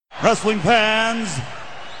Wrestling fans,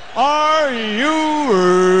 are you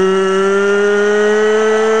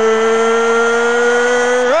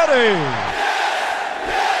ready?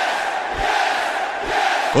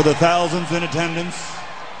 For the thousands in attendance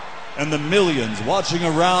and the millions watching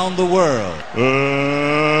around the world,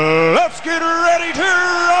 let's get ready to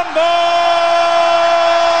rumble!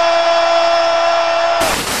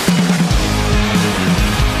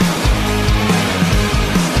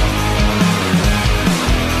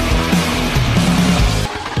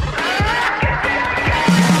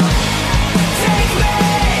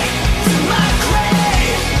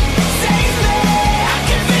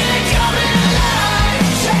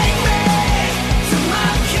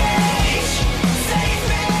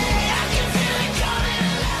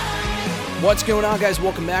 What's going on, guys?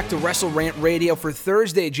 Welcome back to Wrestle Rant Radio for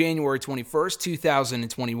Thursday, January 21st,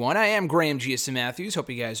 2021. I am Graham G.S. Matthews. Hope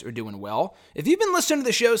you guys are doing well. If you've been listening to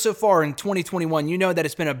the show so far in 2021, you know that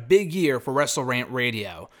it's been a big year for Wrestle Rant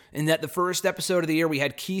Radio, and that the first episode of the year we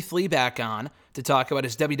had Keith Lee back on to talk about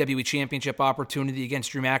his WWE Championship opportunity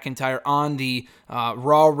against Drew McIntyre on the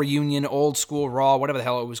Raw reunion, old school Raw, whatever the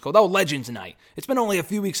hell it was called. Oh, Legends Night. It's been only a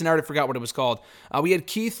few weeks and I already forgot what it was called. We had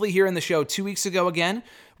Keith Lee here in the show 2 weeks ago again.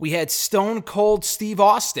 We had Stone Cold Steve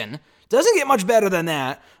Austin. Doesn't get much better than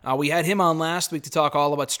that. We had him on last week to talk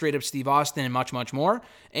all about straight up Steve Austin and much, much more.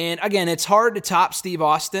 And again, it's hard to top Steve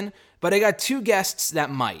Austin, but I got two guests that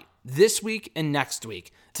might, this week and next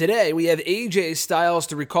week. Today, we have AJ Styles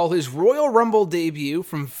to recall his Royal Rumble debut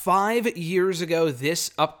from 5 years ago this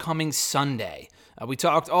upcoming Sunday. We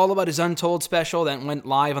talked all about his Untold special that went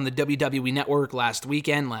live on the WWE Network last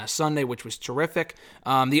Sunday, which was terrific.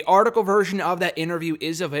 The article version of that interview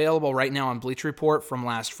is available right now on Bleacher Report from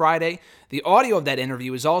last Friday. The audio of that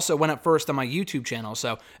interview went up first on my YouTube channel.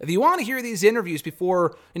 So if you want to hear these interviews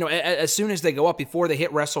before, as soon as they go up, before they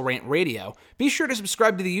hit Wrestle Rant Radio, be sure to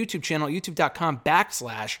subscribe to the YouTube channel,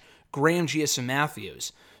 youtube.com/Graham G.S.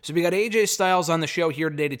 Matthews. So we got AJ Styles on the show here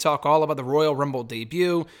today to talk all about the Royal Rumble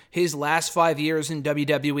debut, his last 5 years in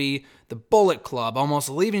WWE, the Bullet Club, almost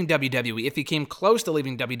leaving WWE, if he came close to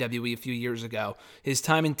leaving WWE a few years ago, his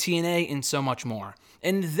time in TNA, and so much more.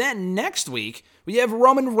 And then next week, we have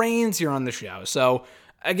Roman Reigns here on the show. So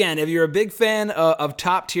again, if you're a big fan of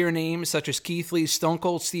top-tier names such as Keith Lee, Stone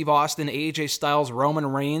Cold Steve Austin, AJ Styles, Roman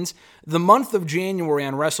Reigns, the month of January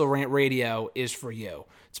on Wrestle Rant Radio is for you.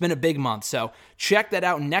 It's been a big month, so check that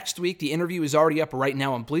out next week. The interview is already up right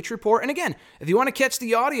now on Bleacher Report. And again, if you want to catch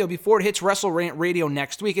the audio before it hits Wrestle Rant Radio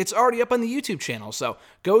next week, it's already up on the YouTube channel. So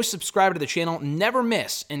go subscribe to the channel. Never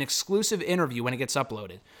miss an exclusive interview when it gets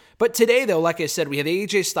uploaded. But today, though, like I said, we have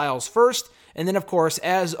AJ Styles first. And then, of course,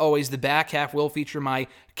 as always, the back half will feature my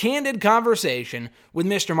candid conversation with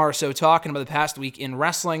Mr. Marceau talking about the past week in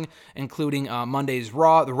wrestling, including Monday's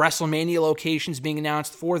Raw, the WrestleMania locations being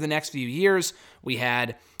announced for the next few years. We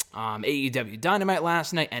had AEW Dynamite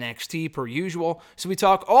last night, NXT per usual. So we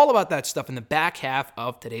talk all about that stuff in the back half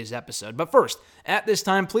of today's episode. But first, at this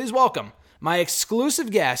time, please welcome my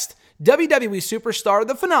exclusive guest, WWE superstar,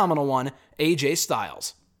 the phenomenal one, AJ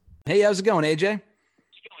Styles. Hey, how's it going, AJ?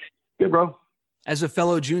 Good, bro. As a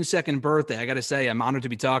fellow June 2nd birthday, I got to say, I'm honored to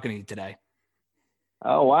be talking to you today.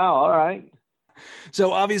 Oh, wow. All right.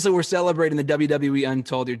 So obviously we're celebrating the WWE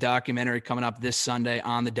Untold, your documentary coming up this Sunday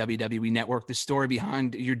on the WWE Network, the story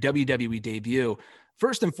behind your WWE debut.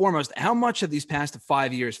 First and foremost, how much have these past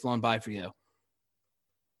 5 years flown by for you?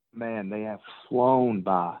 Man, they have flown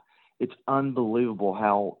by. It's unbelievable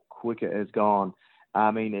how quick it has gone. I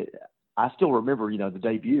mean, I still remember, the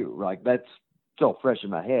debut. Like, that's still fresh in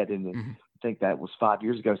my head. And I think that was 5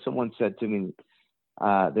 years ago. Someone said to me,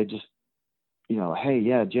 they just, hey,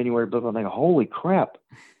 yeah, January, blah, blah, blah. Holy crap.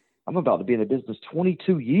 I'm about to be in the business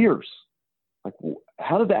 22 years. Like,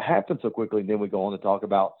 how did that happen so quickly? And then we go on to talk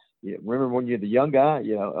about, remember when you're the young guy?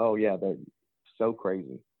 Oh, yeah, they're so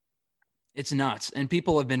crazy. It's nuts. And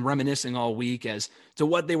people have been reminiscing all week as to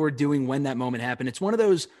what they were doing when that moment happened. It's one of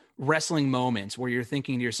those wrestling moments where you're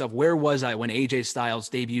thinking to yourself, where was I when AJ Styles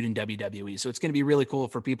debuted in WWE? So it's going to be really cool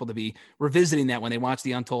for people to be revisiting that when they watch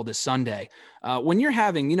the Untold this Sunday. When you're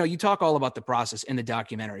having, you talk all about the process in the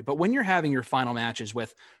documentary, but when you're having your final matches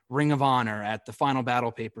with Ring of Honor at the Final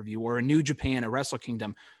Battle pay-per-view or a New Japan at Wrestle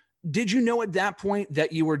Kingdom, did you know at that point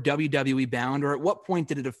that you were WWE bound, or at what point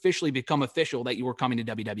did it officially become official that you were coming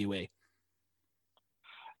to WWE?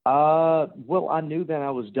 Well, I knew that I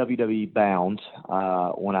was WWE bound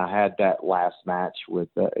when I had that last match with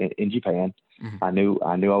in Japan. Mm-hmm. I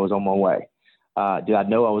knew I was on my way. Did I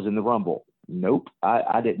know I was in the Rumble? Nope.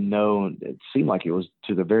 I didn't know. It seemed like it was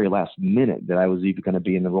to the very last minute that I was even going to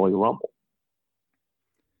be in the Royal Rumble.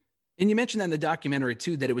 And you mentioned that in the documentary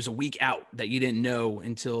too, that it was a week out, that you didn't know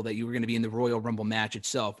until that you were going to be in the Royal Rumble match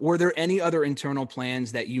itself. Were there any other internal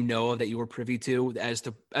plans that you know of that you were privy to as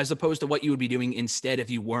opposed to what you would be doing instead if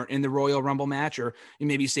you weren't in the Royal Rumble match, or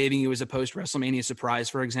maybe saving you as a post WrestleMania surprise,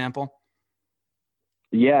 for example?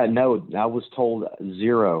 Yeah, no, I was told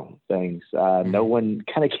zero things. No one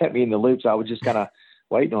kind of kept me in the loop. So I was just kind of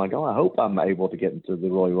waiting, like, oh, I hope I'm able to get into the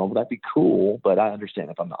Royal Rumble. That'd be cool, but I understand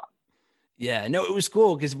if I'm not. Yeah, no, it was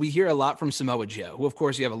cool because we hear a lot from Samoa Joe, who, of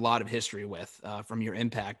course, you have a lot of history with from your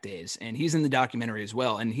Impact days. And he's in the documentary as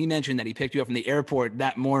well. And he mentioned that he picked you up from the airport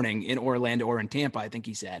that morning in Orlando or in Tampa, I think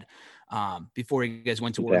he said, before you guys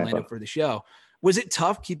went to Orlando for the show. Was it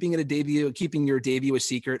tough keeping your debut a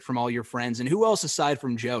secret from all your friends? And who else aside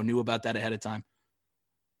from Joe knew about that ahead of time?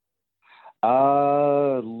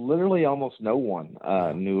 Literally almost no one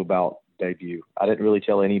knew about debut. I didn't really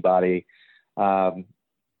tell anybody.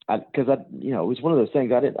 Because it was one of those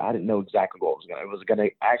things I didn't know exactly what it was going to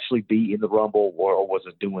actually be in the Rumble, or was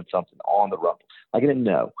it doing something on the Rumble? Like, I didn't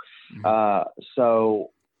know. So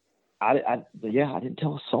I didn't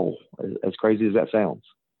tell a soul, as crazy as that sounds.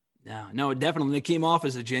 No, it definitely came off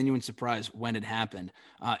as a genuine surprise when it happened.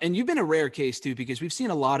 And you've been a rare case too, because we've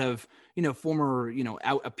seen a lot of, former,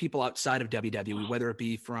 people outside of WWE, whether it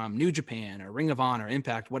be from New Japan or Ring of Honor,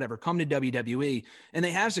 Impact, whatever, come to WWE and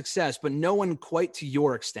they have success, but no one quite to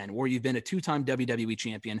your extent, where you've been a 2-time WWE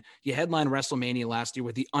champion. You headlined WrestleMania last year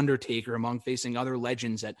with The Undertaker among facing other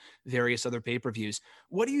legends at various other pay-per-views.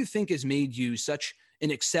 What do you think has made you such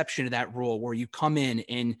an exception to that rule, where you come in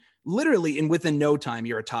and literally and within no time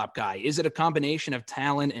you're a top guy? Is it a combination of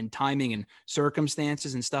talent and timing and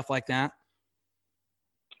circumstances and stuff like that?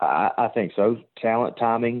 I think so. Talent,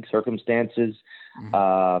 timing, circumstances,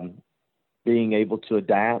 being able to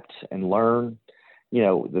adapt and learn.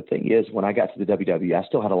 The thing is, when I got to the WWE, I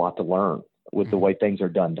still had a lot to learn with the way things are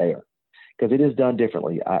done there, because it is done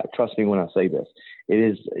differently. Trust me when I say this. It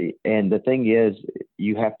is, and the thing is,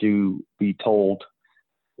 you have to be told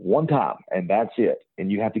one time, and that's it.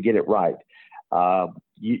 And you have to get it right.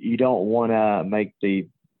 You don't want to make the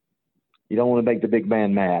big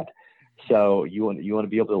man mad. So you want to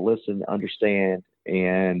be able to listen, understand,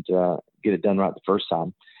 and get it done right the first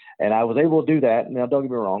time. And I was able to do that. Now, don't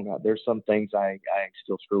get me wrong. There's some things I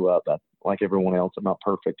still screw up. Like everyone else, I'm not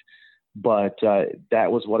perfect. But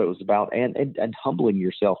that was what it was about. And humbling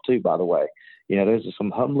yourself too, by the way. There's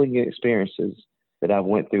some humbling experiences that I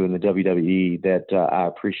went through in the WWE that I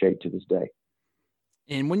appreciate to this day.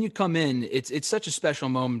 And when you come in, it's such a special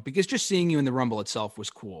moment, because just seeing you in the Rumble itself was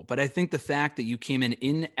cool. But I think the fact that you came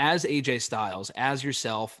in as AJ Styles, as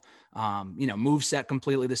yourself, moveset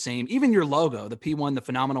completely the same. Even your logo, the P1, the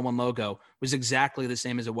Phenomenal One logo, was exactly the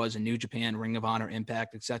same as it was in New Japan, Ring of Honor,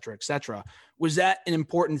 Impact, et cetera, et cetera. Was that an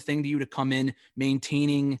important thing to you, to come in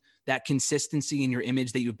maintaining that consistency in your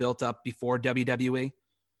image that you built up before WWE?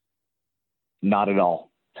 Not at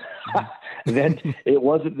all. Then it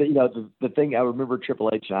wasn't, the thing. I remember Triple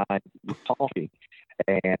H and I were talking,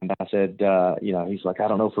 and I said, he's like, I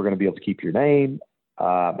don't know if we're going to be able to keep your name.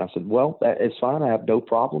 I said, well, that is fine. I have no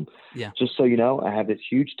problem. Yeah. Just so you know, I have this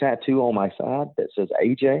huge tattoo on my side that says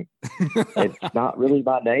AJ. It's not really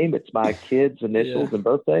my name. It's my kids' initials and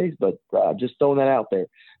birthdays, but I'm just throwing that out there.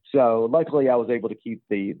 So luckily I was able to keep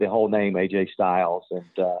the whole name AJ Styles, and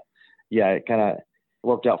it kind of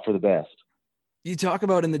worked out for the best. You talk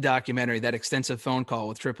about in the documentary that extensive phone call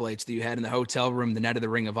with Triple H that you had in the hotel room the night of the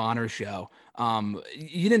Ring of Honor show.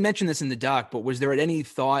 You didn't mention this in the doc, but was there at any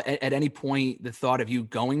point the thought of you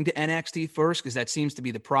going to NXT first? Because that seems to be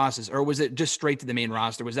the process. Or was it just straight to the main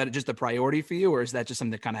roster? Was that just a priority for you, or is that just something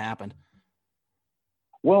that kind of happened?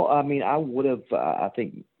 Well, I mean, I would have, I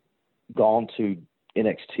think, gone to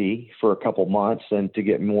NXT for a couple months and to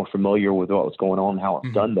get more familiar with what was going on, how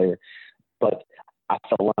it's done there. But I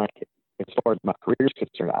felt like, as far as my career is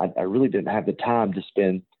concerned, I really didn't have the time to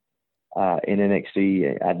spend in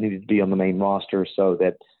NXT. I needed to be on the main roster so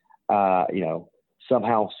that,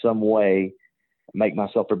 somehow, some way, make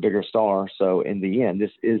myself a bigger star. So in the end,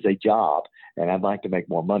 this is a job, and I'd like to make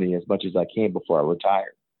more money as much as I can before I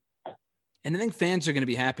retire. And I think fans are going to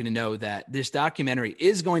be happy to know that this documentary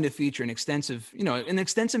is going to feature an extensive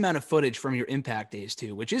amount of footage from your Impact days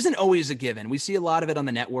too, which isn't always a given. We see a lot of it on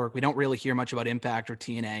the network. We don't really hear much about Impact or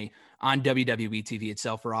TNA on WWE TV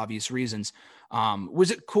itself for obvious reasons. Was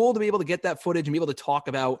it cool to be able to get that footage and be able to talk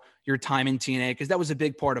about your time in TNA? Because that was a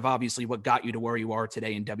big part of obviously what got you to where you are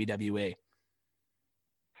today in WWE.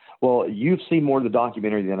 Well, you've seen more of the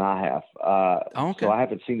documentary than I have. Okay. So I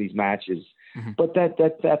haven't seen these matches. Mm-hmm. But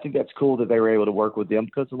I think that's cool that they were able to work with them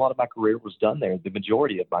because a lot of my career was done there. The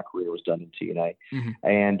majority of my career was done in TNA. Mm-hmm.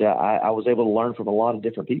 And I was able to learn from a lot of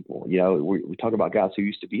different people. You know, we talk about guys who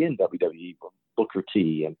used to be in WWE, Booker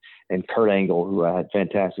T and Kurt Angle, who I had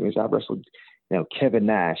fantastic. I wrestled, you know, Kevin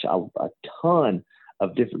Nash, a ton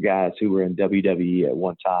of different guys who were in WWE at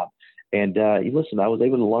one time. And listen, I was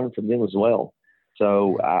able to learn from them as well.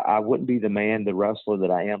 So I wouldn't be the wrestler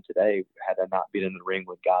that I am today had I not been in the ring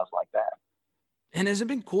with guys like that. And has it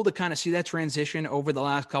been cool to kind of see that transition over the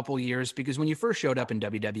last couple of years? Because when you first showed up in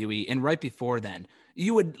WWE and right before then,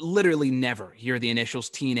 you would literally never hear the initials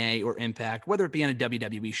TNA or Impact, whether it be on a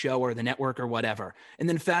WWE show or the network or whatever. And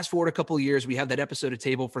then fast forward a couple of years, we have that episode of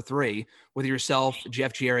Table for Three with yourself,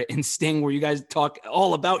 Jeff Jarrett, and Sting, where you guys talk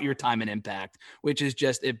all about your time in Impact, which is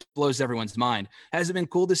just, it blows everyone's mind. Has it been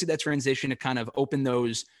cool to see that transition to kind of open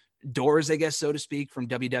those doors, I guess, so to speak, from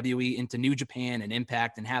WWE into New Japan and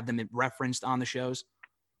Impact and have them referenced on the shows?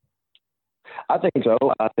 I think so.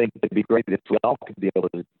 I think it'd be great if we all could be able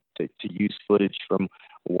to use footage from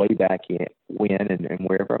way back when and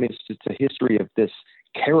wherever. I mean, it's just a history of this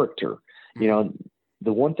character. You know,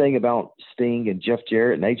 the one thing about Sting and Jeff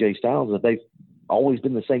Jarrett and AJ Styles is that they've always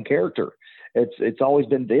been the same character. It's always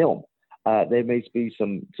been them. There may be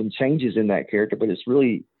some changes in that character, but it's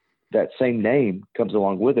really that same name comes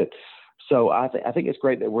along with it. So I think it's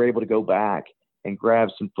great that we're able to go back and grab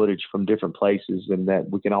some footage from different places and that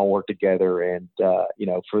we can all work together and,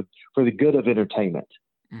 for the good of entertainment.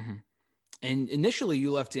 Mm-hmm. And initially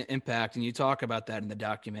you left Impact, and you talk about that in the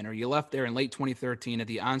documentary. You left there in late 2013 at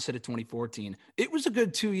the onset of 2014. It was a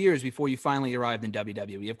good 2 years before you finally arrived in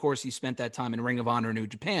WWE. Of course, you spent that time in Ring of Honor New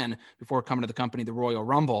Japan before coming to the company, the Royal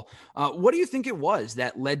Rumble. What do you think it was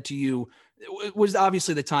that led to you? It was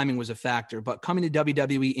obviously the timing was a factor, but coming to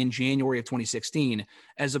WWE in January of 2016,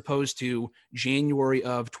 as opposed to January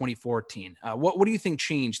of 2014, what do you think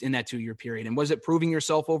changed in that 2 year period? And was it proving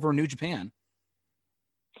yourself over in New Japan?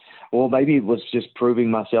 Well, maybe it was just proving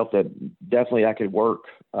myself that definitely I could work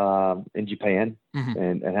in Japan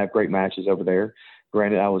and have great matches over there.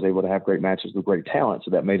 Granted, I was able to have great matches with great talent,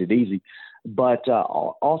 so that made it easy. But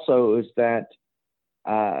also is that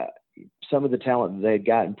some of the talent that they had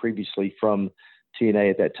gotten previously from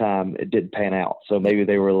TNA at that time, it didn't pan out. So maybe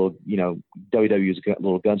they were a little, WWE was a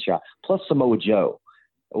little gun shy. Plus Samoa Joe,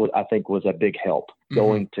 I think, was a big help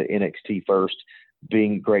going to NXT first,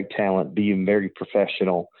 being great talent, being very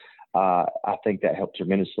professional. I think that helped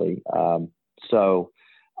tremendously. So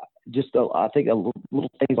just I think little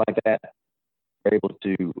things like that are able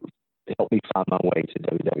to help me find my way to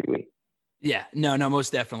WWE. Yeah, no,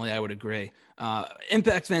 most definitely. I would agree.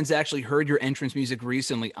 Impact fans actually heard your entrance music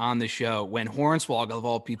recently on the show when Hornswoggle, of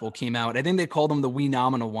all people, came out. I think they called him the Wee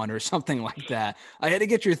Nominal One or something like that. I had to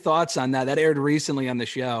get your thoughts on that. That aired recently on the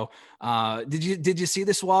show. Did you see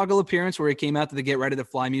the Swoggle appearance where he came out to the Get Ready to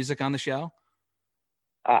Fly music on the show?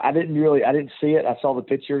 I didn't see it. I saw the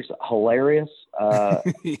pictures. Hilarious. Yeah.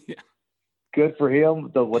 Good for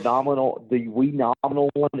him. The Wee Nominal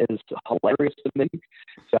One is hilarious to me.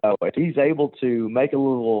 So if he's able to make a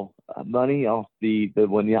little money off the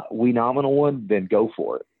Wee Nominal One, then go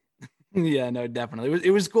for it. Yeah, no, definitely.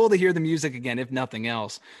 It was cool to hear the music again, if nothing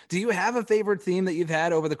else. Do you have a favorite theme that you've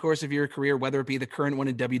had over the course of your career, whether it be the current one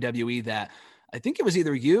in WWE that I think it was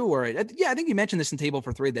either you or, I think you mentioned this in Table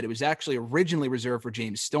for Three, that it was actually originally reserved for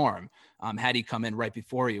James Storm, had he come in right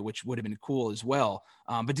before you, which would have been cool as well.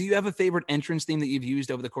 But do you have a favorite entrance theme that you've used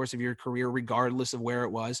over the course of your career, regardless of where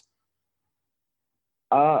it was?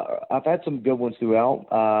 I've had some good ones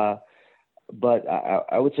throughout, but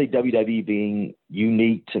I would say WWE being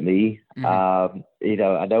unique to me. I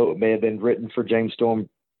know it may have been written for James Storm,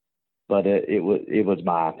 but it was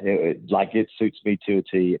mine. It suits me to a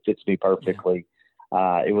T. It fits me perfectly.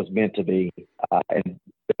 It was meant to be, and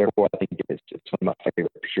therefore I think it's one of my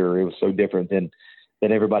favorite for sure. It was so different than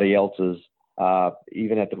everybody else's.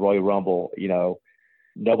 Even at the Royal Rumble,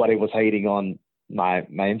 nobody was hating on my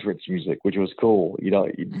entrance music, which was cool.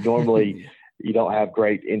 Normally you don't have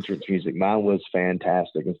great entrance music. Mine was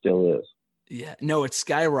fantastic and still is. Yeah, no, it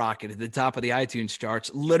skyrocketed to the top of the iTunes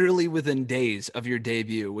charts literally within days of your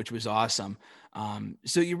debut, which was awesome.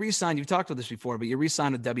 So you re-signed, you've talked about this before, but you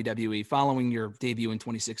re-signed with WWE following your debut in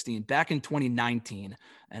 2016, back in 2019.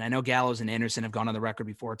 And I know Gallows and Anderson have gone on the record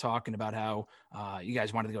before talking about how you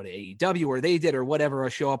guys wanted to go to AEW or they did or whatever, or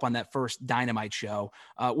show up on that first Dynamite show.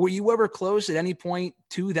 Were you ever close at any point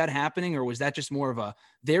to that happening, or was that just more of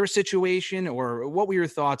their situation, or what were your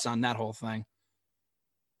thoughts on that whole thing?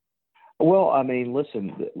 Well, I mean,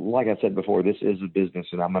 listen, like I said before, this is a business,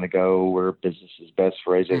 and I'm going to go where business is best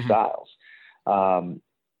for AJ Styles.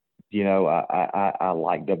 you know, I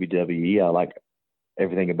like WWE. I like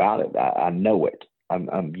everything about it. I know it.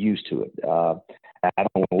 I'm used to it. I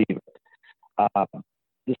don't want to leave it.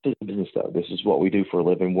 This is business, though. This is what we do for a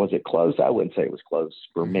living. Was it close? I wouldn't say it was close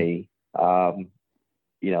for me.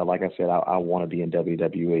 You know, like I said, I want to be in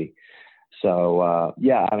WWE. So,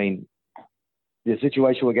 yeah, I mean, the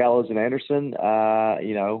situation with Gallows and Anderson,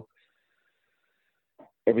 you know,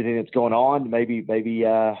 everything that's going on, maybe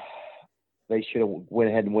they should have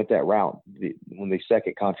went ahead and went that route when the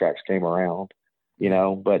second contracts came around, you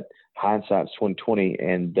know, but hindsight's 2020.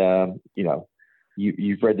 And, you know,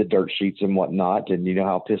 you've read the dirt sheets and whatnot, and you know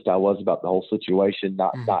how pissed I was about the whole situation,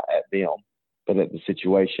 not at them, but at the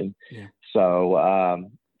situation. Yeah. So,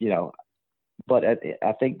 you know, but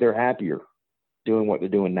I think they're happier doing what they're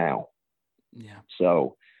doing now. Yeah.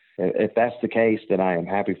 So if that's the case, then I am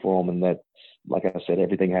happy for them. And that's, like I said,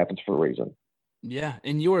 everything happens for a reason. Yeah,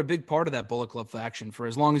 and you were a big part of that Bullet Club faction for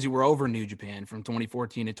as long as you were over New Japan, from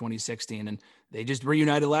 2014 to 2016, and they just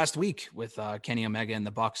reunited last week with Kenny Omega and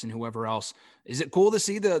the Bucks and whoever else. Is it cool to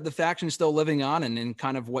see the faction still living on and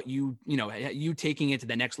kind of what you taking it to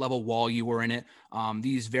the next level while you were in it,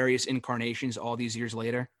 these various incarnations all these years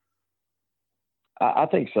later? I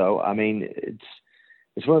think so. I mean,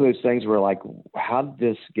 it's one of those things where, like, how did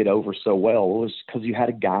this get over so well? It was because you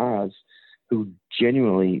had guys who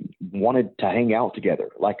genuinely wanted to hang out together.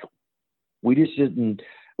 Like, we just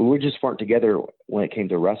weren't together when it came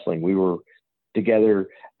to wrestling. We were together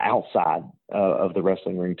outside of the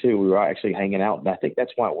wrestling ring too. We were actually hanging out. And I think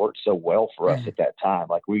that's why it worked so well for us at that time.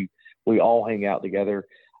 Like, we all hang out together.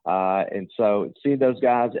 And so seeing those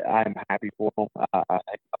guys, I'm happy for them. I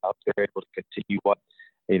hope they're able to continue what,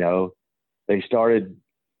 you know, they started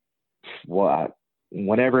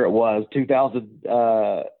whenever it was,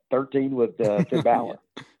 2013 with Finn Balor.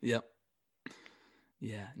 Yep.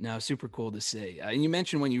 Yeah, no, super cool to see. And you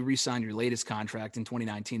mentioned when you re-signed your latest contract in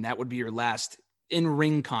 2019, that would be your last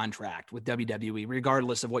in-ring contract with WWE,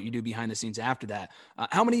 regardless of what you do behind the scenes after that.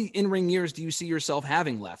 How many in-ring years do you see yourself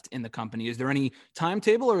having left in the company? Is there any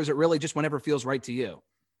timetable, or is it really just whenever it feels right to you?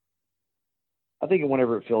 I think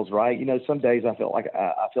whenever it feels right. You know, some days I feel like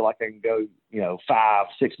I can go, you know, 5,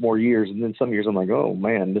 6 more years, and then some years I'm like, oh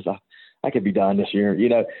man, I could be done this year. You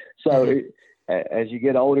know, so as you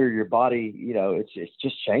get older, your body, you know, it's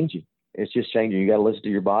just changing. It's just changing. You got to listen to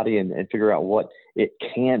your body and figure out what it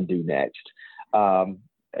can do next.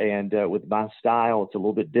 And with my style, it's a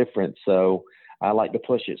little bit different. So I like to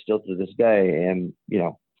push it still to this day. And, you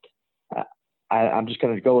know, I'm just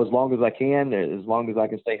going to go as long as I can, as long as I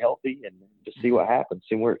can stay healthy, and just see what happens,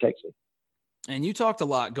 see where it takes me. And you talked a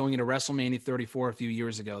lot going into WrestleMania 34 a few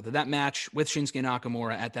years ago that match with Shinsuke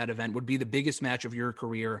Nakamura at that event would be the biggest match of your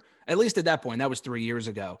career, at least at that point. That was 3 years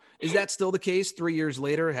ago. Is that still the case 3 years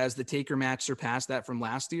later? Has the Taker match surpassed that from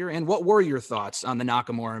last year? And what were your thoughts on the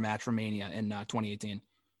Nakamura match from Mania in 2018?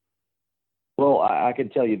 Well, I can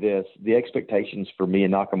tell you this. The expectations for me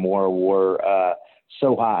and Nakamura were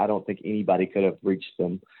so high, I don't think anybody could have reached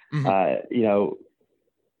them. You know,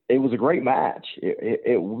 it was a great match.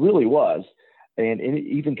 It really was. And it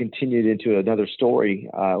even continued into another story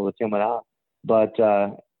with him and I. But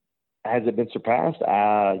has it been surpassed?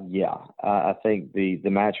 Yeah. I think the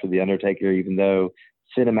match with The Undertaker, even though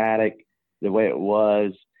cinematic, the way it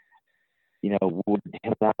was, you know, would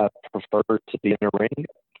him and I prefer to be in a ring?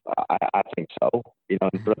 I think so. You know,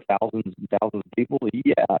 in front of thousands and thousands of people,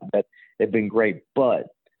 yeah, that it'd been great. But,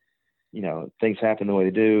 you know, things happen the way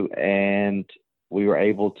they do, and we were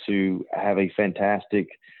able to have a fantastic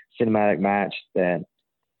cinematic match that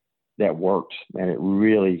worked, and it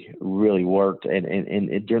really, really worked.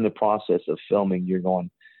 And during the process of filming, you're going,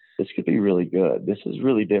 this could be really good. This is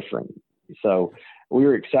really different. So we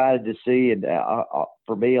were excited to see, and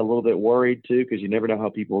for me, a little bit worried too, because you never know how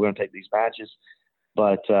people are going to take these matches.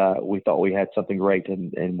 But we thought we had something great,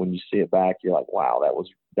 and when you see it back, you're like, wow,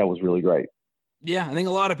 that was really great. Yeah, I think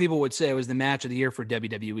a lot of people would say it was the match of the year for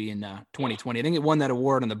WWE in 2020. I think it won that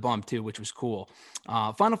award on the bump too, which was cool.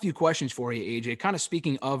 Final few questions for you, AJ. Kind of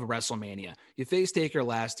speaking of WrestleMania, you faced Taker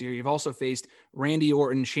last year. You've also faced Randy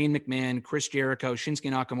Orton, Shane McMahon, Chris Jericho,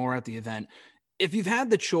 Shinsuke Nakamura at the event. If you've had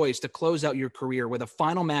the choice to close out your career with a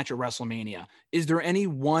final match at WrestleMania, is there any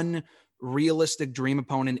one realistic dream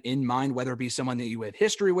opponent in mind, whether it be someone that you have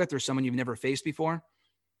history with or someone you've never faced before?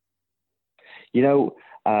 You know,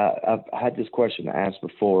 I've had this question asked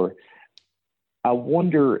before. I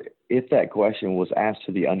wonder if that question was asked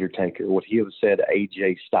to The Undertaker, would he have said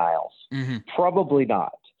AJ Styles? Probably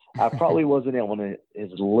not. I probably wasn't on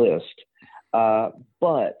his list.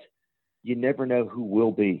 But you never know who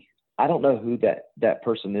will be. I don't know who that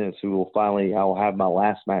person is who will I will have my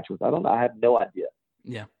last match with. I have no idea.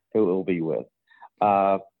 Yeah. who it will be with.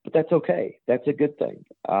 But that's okay. That's a good thing.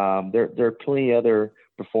 There are plenty of other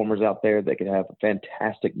performers out there that could have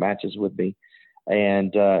fantastic matches with me,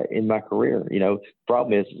 and in my career,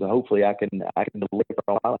 problem is hopefully I can deliver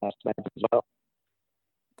a lot of matches as well.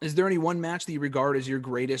 Is there any one match that you regard as your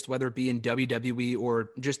greatest, whether it be in WWE or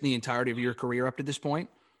just the entirety of your career up to this point?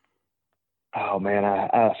 Oh man,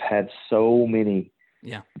 I've had so many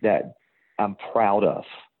that I'm proud of,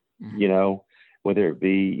 whether it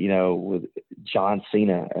be, with John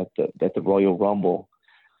Cena at the Royal Rumble,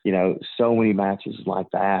 so many matches like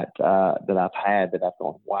that that I've had that I've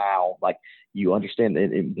gone, wow, like you understand.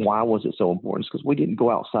 And why was it so important? It's because we didn't go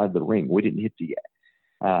outside the ring. We didn't hit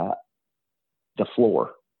the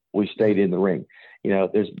floor. We stayed in the ring.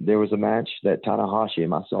 There was a match that Tanahashi and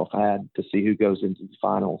myself had to see who goes into the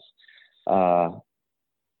finals.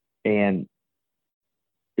 And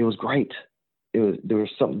it was great. There was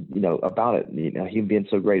something, about it, him being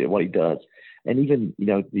so great at what he does. And even,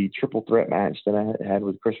 the triple threat match that I had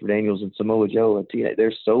with Christopher Daniels and Samoa Joe and TNA,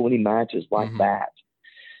 there's so many matches like that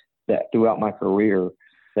throughout my career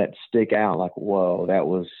that stick out like, whoa, that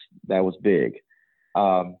was big.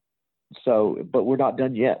 But we're not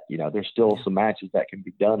done yet. There's still some matches that can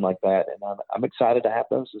be done like that. And I'm excited to have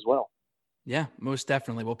those as well. Yeah, most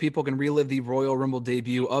definitely. Well, people can relive the Royal Rumble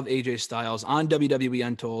debut of AJ Styles on WWE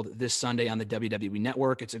Untold this Sunday on the WWE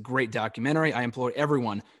Network. It's a great documentary. I implore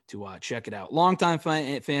everyone to check it out. Longtime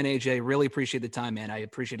fan AJ, really appreciate the time, man. I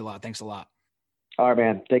appreciate it a lot. Thanks a lot. All right,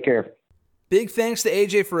 man. Take care. Big thanks to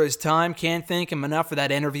AJ for his time. Can't thank him enough for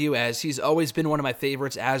that interview, as he's always been one of my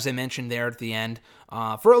favorites, as I mentioned there at the end,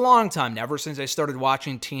 for a long time, ever since I started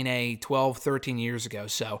watching TNA 12, 13 years ago.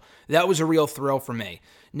 So that was a real thrill for me.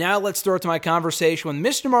 Now let's throw it to my conversation with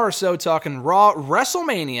Mr. Marceau, talking Raw,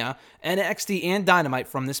 WrestleMania, NXT, and Dynamite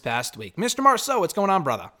from this past week. Mr. Marceau, what's going on,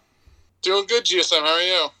 brother? Doing good, GSM. How are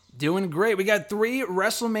you? Doing great. We got 3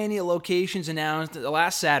 WrestleMania locations announced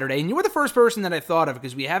last Saturday, and you were the first person that I thought of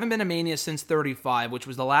because we haven't been to Mania since 35, which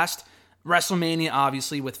was the last WrestleMania,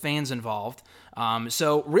 obviously, with fans involved.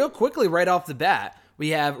 So real quickly, right off the bat, we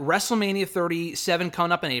have WrestleMania 37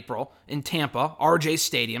 coming up in April in Tampa, RJ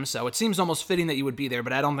Stadium, so it seems almost fitting that you would be there,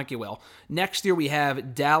 but I don't think you will. Next year, we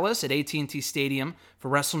have Dallas at AT&T Stadium for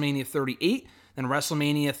WrestleMania 38. Then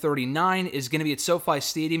WrestleMania 39 is going to be at SoFi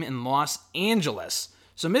Stadium in Los Angeles.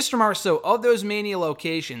 So, Mr. Marceau, of those Mania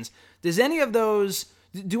locations, do any of those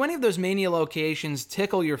Mania locations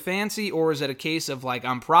tickle your fancy, or is it a case of, like,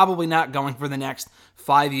 I'm probably not going for the next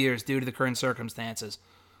 5 years due to the current circumstances?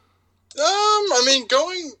 I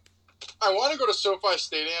want to go to SoFi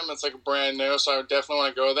Stadium. It's, like, brand new, so I would definitely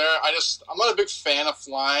want to go there. I'm not a big fan of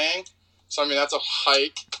flying, so, that's a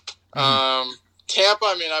hike. Tampa,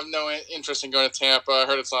 I have no interest in going to Tampa. I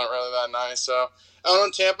heard it's not really that nice, so I don't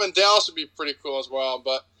know. Tampa and Dallas would be pretty cool as well,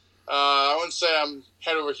 but I wouldn't say I'm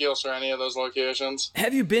head over heels for any of those locations.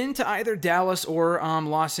 Have you been to either Dallas or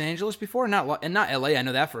Los Angeles before? Not LA. I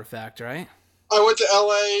know that for a fact, right? I went to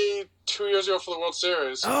LA 2 years ago for the World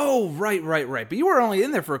Series. Oh, right. But you were only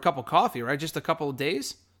in there for a cup of coffee, right? Just a couple of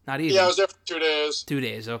days? Not even. Yeah, I was there for 2 days. 2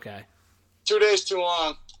 days, okay. 2 days too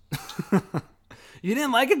long. You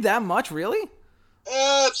didn't like it that much, really?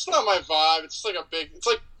 It's not my vibe. It's like it's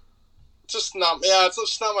just not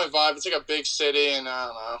my vibe. It's like a big city, and I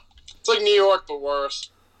don't know. It's like New York, but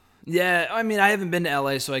worse. Yeah, I haven't been to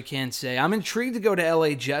LA, so I can't say. I'm intrigued to go to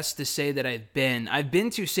LA just to say that I've been. I've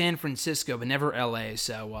been to San Francisco, but never LA,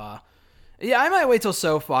 so, yeah, I might wait till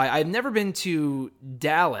SoFi. I've never been to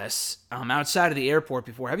Dallas, outside of the airport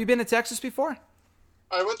before. Have you been to Texas before?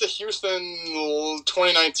 I went to Houston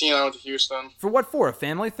 2019. I went to Houston. For what for? A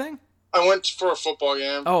family thing? I went for a football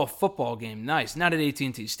game. Oh, a football game. Nice. Not at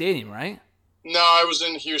AT&T Stadium, right? No, I was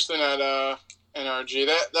in Houston at NRG.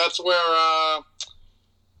 That's where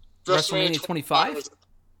WrestleMania 25?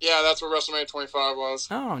 Yeah, that's where WrestleMania 25 was.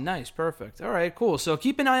 Oh, nice. Perfect. All right, cool. So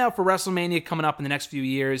keep an eye out for WrestleMania coming up in the next few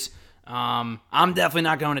years. I'm definitely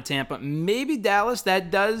not going to Tampa. Maybe Dallas.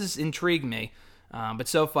 That does intrigue me. But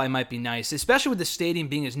SoFi might be nice, especially with the stadium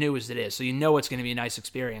being as new as it is, so you know it's going to be a nice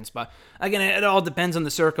experience. But again, it all depends on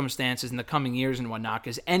the circumstances in the coming years and whatnot,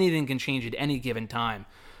 because anything can change at any given time.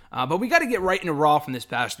 But we got to get right into Raw from this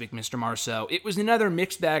past week, Mr. Marceau. It was another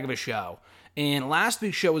mixed bag of a show, and last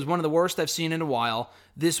week's show was one of the worst I've seen in a while.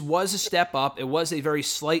 This was a step up. It was a very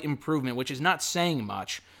slight improvement, which is not saying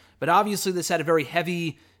much, but obviously this had a very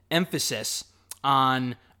heavy emphasis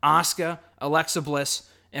on Asuka, Alexa Bliss,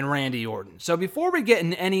 and Randy Orton. So before we get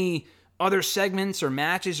in any other segments or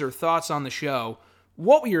matches or thoughts on the show,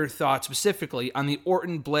 what were your thoughts specifically on the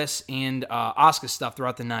Orton, Bliss, and Asuka stuff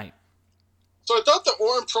throughout the night? So I thought the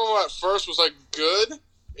Orton promo at first was, good.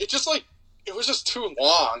 It just, it was just too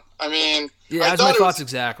long. I mean, yeah, that's my thoughts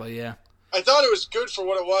exactly. Yeah, I thought it was good for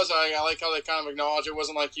what it was. I like how they kind of acknowledged it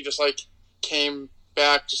wasn't like he just like came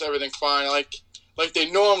back, just everything fine. Like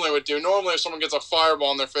they normally would do. Normally, if someone gets a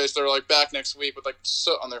fireball in their face, they're like back next week with like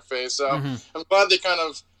soot on their face. So I'm glad they kind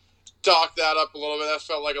of docked that up a little bit. That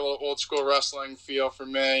felt like a little old school wrestling feel for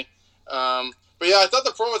me. But yeah, I thought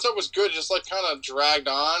the promo itself was good. It just like kind of dragged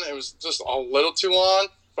on. It was just a little too long.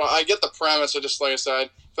 But I get the premise. I just, like I said,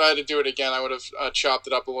 if I had to do it again, I would have chopped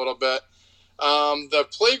it up a little bit. The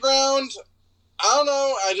playground, I don't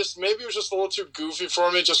know. Maybe it was just a little too goofy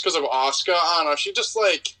for me just because of Asuka. I don't know. She just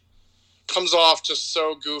like comes off just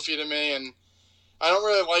so goofy to me, and I don't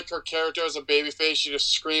really like her character as a babyface. She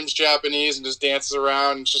just screams Japanese and just dances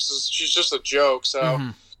around. And she's just a joke. So,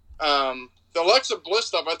 the Alexa Bliss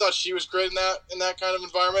stuff, I thought she was great in that kind of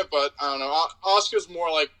environment. But I don't know. Asuka's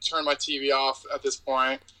more like turn my TV off at this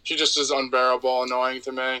point. She just is unbearable, annoying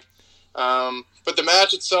to me. But the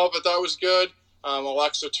match itself, I thought was good.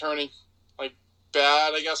 Alexa turning like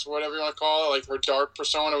bad, I guess, whatever you want to call it. Like her dark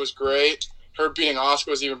persona was great. Her beating Asuka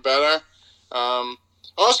was even better.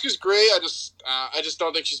 Asuka's great. I just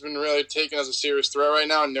don't think she's been really taken as a serious threat right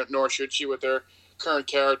now, nor should she with her current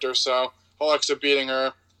character. So Alexa beating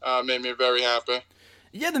her made me very happy.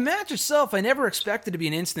 Yeah, the match itself, I never expected to be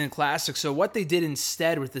an instant classic. So what they did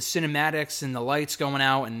instead with the cinematics and the lights going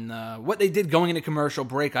out and what they did going into commercial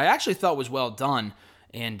break, I actually thought was well done.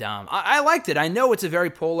 And I liked it. I know it's a very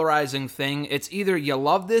polarizing thing. It's either you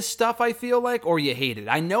love this stuff, I feel like, or you hate it.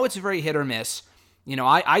 I know it's very hit or miss. You know,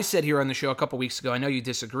 I said here on the show a couple weeks ago, I know you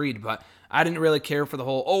disagreed, but I didn't really care for the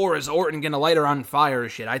whole, or is Orton going to light her on fire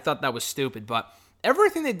shit. I thought that was stupid, but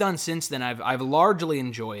everything they've done since then, I've largely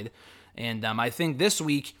enjoyed. And I think this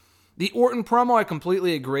week, the Orton promo, I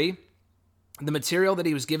completely agree. The material that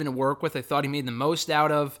he was given to work with, I thought he made the most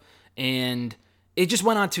out of, and it just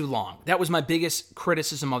went on too long. That was my biggest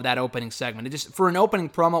criticism of that opening segment. It just, for an opening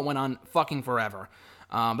promo, it went on fucking forever.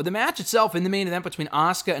 But the match itself in the main event between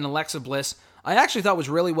Asuka and Alexa Bliss, I actually thought was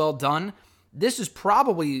really well done. This is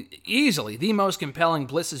probably easily the most compelling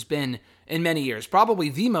Bliss has been in many years. Probably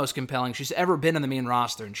the most compelling she's ever been on the main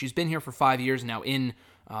roster, and she's been here for 5 years now in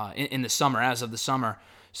the summer, as of the summer.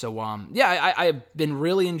 So, I've been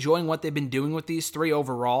really enjoying what they've been doing with these three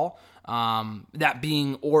overall. That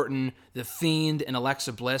being Orton, The Fiend, and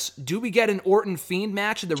Alexa Bliss. Do we get an Orton-Fiend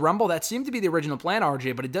match at the Rumble? That seemed to be the original plan,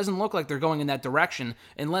 RJ, but it doesn't look like they're going in that direction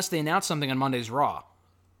unless they announce something on Monday's Raw.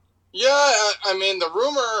 Yeah, I mean,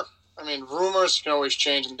 rumors can always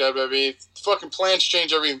change in WWE. Fucking plans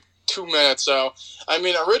change every 2 minutes, so. I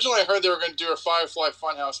mean, originally I heard they were going to do a Firefly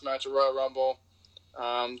Funhouse match at Royal Rumble.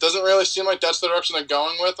 Doesn't really seem like that's the direction they're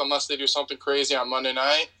going with, unless they do something crazy on Monday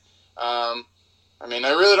night. I don't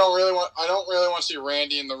really want to see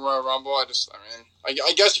Randy in the Royal Rumble.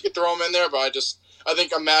 I guess you could throw him in there, but I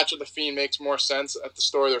think a match with The Fiend makes more sense at the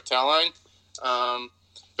story they're telling.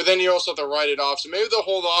 But then you also have to write it off, so maybe they'll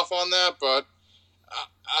hold off on that, but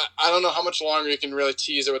I don't know how much longer you can really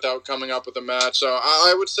tease it without coming up with a match. So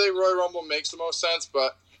I would say Royal Rumble makes the most sense,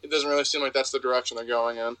 but it doesn't really seem like that's the direction they're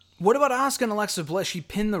going in. What about Asuka and Alexa Bliss? She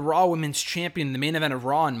pinned the Raw Women's Champion in the main event of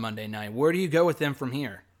Raw on Monday night. Where do you go with them from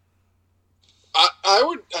here?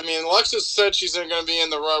 Alexa said she's going to be in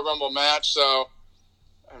the Royal Rumble match, so,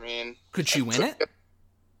 Could she win it?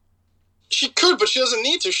 She could, but she doesn't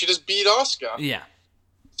need to. She just beat Asuka. Yeah.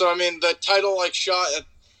 So, the title,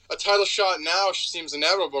 a title shot now seems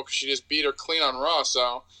inevitable because she just beat her clean on Raw,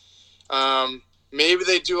 so, maybe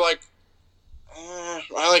they do, I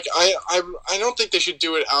don't think they should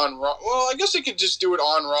do it on Raw. Well, I guess they could just do it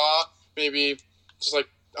on Raw. Maybe just I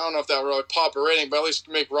don't know if that would really pop a rating, but at least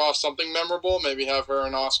make Raw something memorable. Maybe have her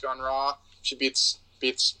and Asuka on Raw. She beats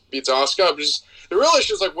Asuka. But the real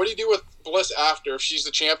issue is what do you do with Bliss after? If she's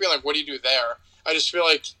the champion, what do you do there? I just feel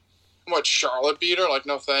like Charlotte beat her?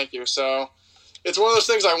 No, thank you. So it's one of those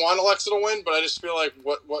things I want Alexa to win, but I just feel like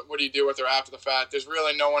what do you do with her after the fact? There's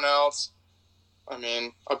really no one else. A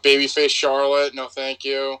babyface Charlotte, no thank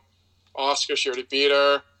you. Asuka, she already beat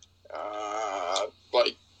her. I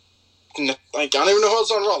don't even know who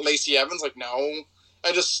else on Raw. Lacey Evans, no.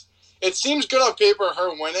 It seems good on paper, her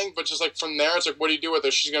winning, but just from there, it's what do you do with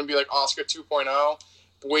her? She's going to be Asuka 2.0,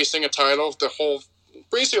 wasting a title.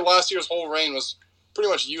 Basically last year's whole reign was pretty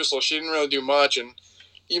much useless. She didn't really do much, and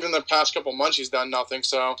even the past couple months, she's done nothing.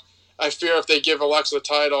 So I fear if they give Alexa the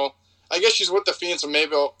title, I guess she's with the Fiend, so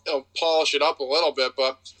maybe it'll polish it up a little bit,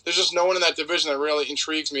 but there's just no one in that division that really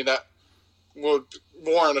intrigues me that would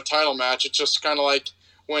warrant a title match. It's just kind of like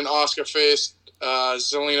when Asuka faced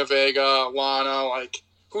Zelina Vega, Lana,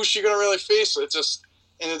 who's she going to really face? It's just,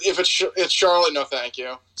 and if it's Charlotte, no thank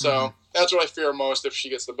you. So that's what I fear most if she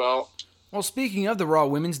gets the belt. Well, speaking of the Raw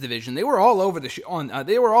Women's Division, they were all over the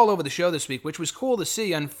show this week, which was cool to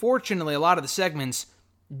see. Unfortunately, a lot of the segments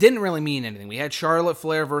didn't really mean anything. We had Charlotte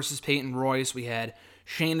Flair versus Peyton Royce. We had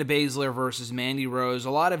Shayna Baszler versus Mandy Rose. A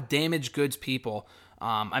lot of damaged goods people.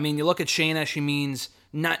 You look at Shayna, she means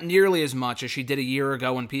not nearly as much as she did a year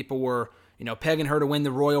ago when people were, pegging her to win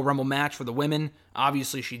the Royal Rumble match for the women.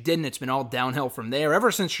 Obviously, she didn't. It's been all downhill from there. Ever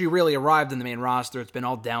since she really arrived in the main roster, it's been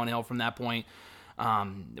all downhill from that point.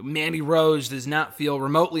 Mandy Rose does not feel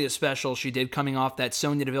remotely as special as she did coming off that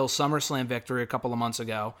Sonya Deville SummerSlam victory a couple of months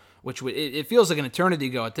ago, which it feels like an eternity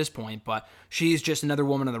ago at this point, but she's just another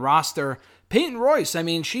woman on the roster. Peyton Royce,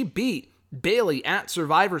 she beat Bayley at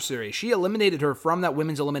Survivor Series. She eliminated her from that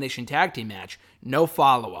women's elimination tag team match. No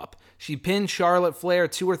follow-up. She pinned Charlotte Flair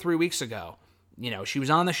 2 or 3 weeks ago. She was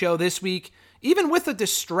on the show this week. Even with a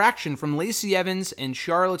distraction from Lacey Evans and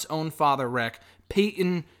Charlotte's own father, Rick,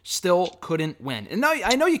 Peyton still couldn't win. And now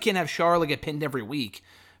I know you can't have Charlotte get pinned every week,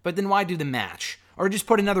 but then why do the match? Or just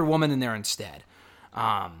put another woman in there instead.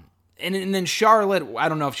 And then Charlotte, I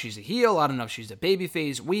don't know if she's a heel, I don't know if she's a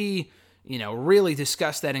babyface. We, really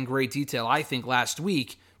discussed that in great detail, I think, last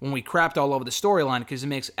week when we crapped all over the storyline because it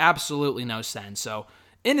makes absolutely no sense. So,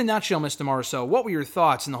 in a nutshell, Mr. Marceau, what were your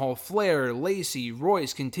thoughts on the whole Flair, Lacey,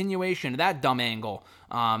 Royce continuation of that dumb angle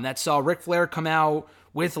that saw Ric Flair come out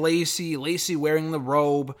with Lacey wearing the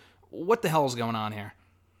robe? What the hell is going on here?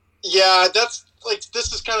 Yeah, that's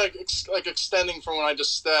this is kind of extending from what I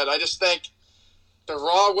just said. I just think the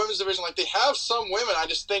Raw Women's Division, they have some women. I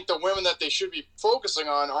just think the women that they should be focusing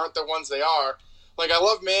on aren't the ones they are. I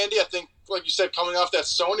love Mandy. I think, like you said, coming off that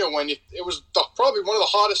Sonya win, it was probably one of the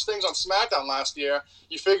hottest things on SmackDown last year.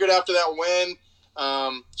 You figured after that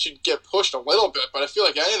win, she'd get pushed a little bit, but I feel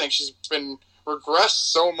like anything, she's been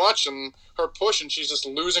regressed so much in her push, and she's just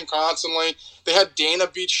losing constantly. They had Dana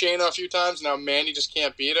beat Shayna a few times. Now Mandy just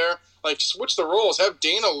can't beat her. Switch the roles. Have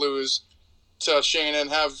Dana lose to Shayna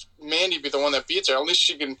and have Mandy be the one that beats her. At least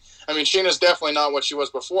she can. Shayna's definitely not what she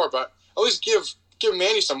was before, but at least give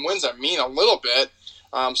Mandy some wins that mean a little bit.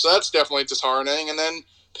 So that's definitely disheartening. And then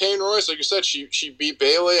Peyton Royce, like you said, she beat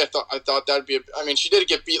Bayley. I thought that'd be. She did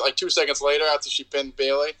get beat 2 seconds later after she pinned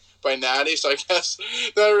Bayley by Natty. So I guess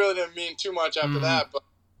that really didn't mean too much after that. But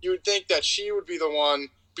you would think that she would be the one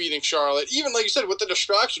beating Charlotte. Even like you said, with the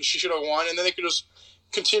distraction, she should have won, and then they could just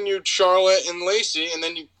continued Charlotte and Lacey, and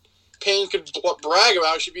then Payne could brag about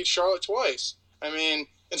how she beat Charlotte twice.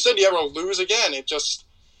 Instead you have her lose again.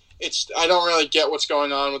 I don't really get what's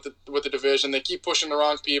going on with the division. They keep pushing the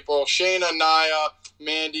wrong people. Shayna, Nia,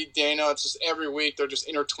 Mandy, Dana. It's just every week they're just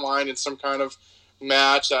intertwined in some kind of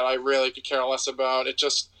match that I really could care less about.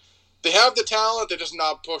 They have the talent. They're just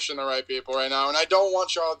not pushing the right people right now. And I don't want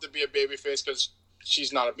Charlotte to be a babyface because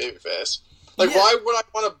she's not a babyface. Why would I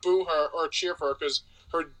want to boo her or cheer for her? Because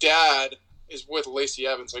her dad is with Lacey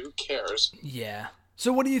Evans. Who cares? Yeah.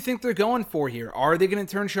 So what do you think they're going for here? Are they going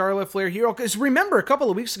to turn Charlotte Flair heel? Because remember, a couple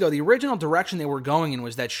of weeks ago, the original direction they were going in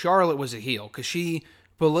was that Charlotte was a heel because she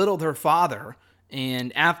belittled her father,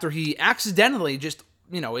 and after he accidentally just,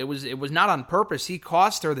 it was not on purpose, he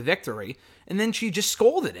cost her the victory, and then she just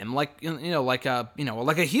scolded him like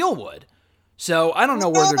a heel would. So I don't know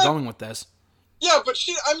where they're going with this. Yeah, but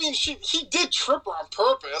he did trip her on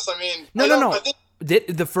purpose. No.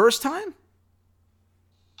 Did the first time?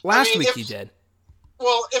 Last week he did.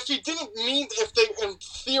 Well, if they in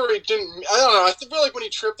theory didn't, I don't know. I feel like when he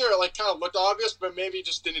tripped her, it kind of looked obvious, but maybe he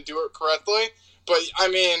just didn't do it correctly. But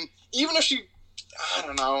even if she, I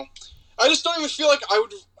don't know. I just don't even feel like I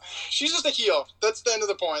would. She's just a heel. That's the end of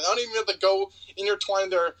the point. I don't even have to go intertwine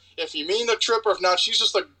there. If you mean to trip her, if not, she's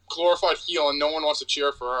just a glorified heel, and no one wants to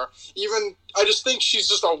cheer for her. I just think she's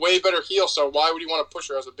just a way better heel. So why would you want to push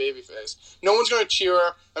her as a babyface? No one's going to cheer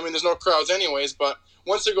her. There's no crowds anyways. But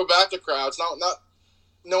once they go back to crowds,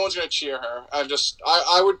 no one's going to cheer her.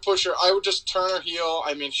 I would push her. I would just turn her heel.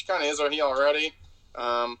 She kind of is our heel already.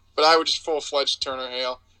 But I would just full-fledged turn her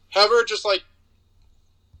heel. Have her just,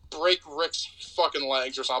 break Rick's fucking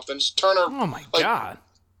legs or something. Just turn her. Oh, my God.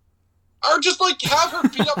 Or just, have her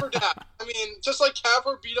beat up her dad. Just, have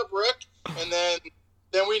her beat up Rick, and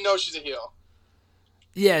then we know she's a heel.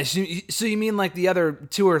 Yeah, so you mean, the other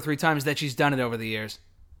 2 or 3 times that she's done it over the years?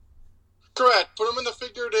 Correct. Put him in the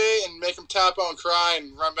figure of eight and make him tap out and cry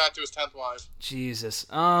and run back to his 10th wife. Jesus.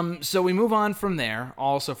 So we move on from there,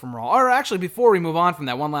 also from Raw. Or actually, before we move on from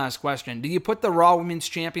that, one last question. Do you put the Raw Women's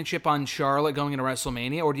Championship on Charlotte going into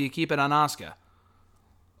WrestleMania, or do you keep it on Asuka?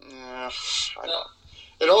 I don't.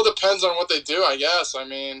 It all depends on what they do, I guess.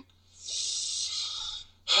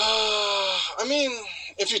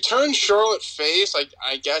 if you turn Charlotte face,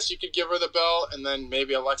 I guess you could give her the belt, and then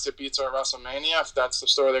maybe Alexa beats her at WrestleMania if that's the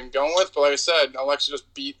story they're going with. But like I said, Alexa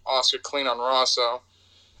just beat Asuka clean on Raw, so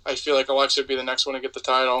I feel like Alexa would be the next one to get the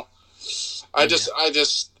title.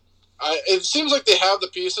 It seems like they have the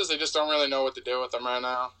pieces, they just don't really know what to do with them right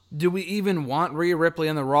now. Do we even want Rhea Ripley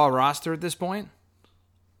on the Raw roster at this point?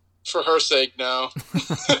 For her sake, no.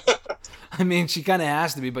 I mean, she kind of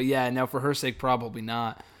has to be, but yeah, no, for her sake, probably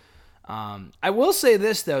not. I will say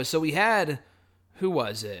this, though. So we had, who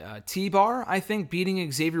was it? T-Bar, I think,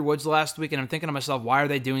 beating Xavier Woods last week, and I'm thinking to myself, why are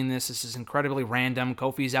they doing this? This is incredibly random.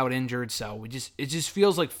 Kofi's out injured, so it just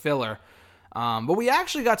feels like filler. But we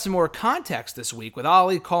actually got some more context this week with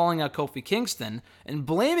Ali calling out Kofi Kingston and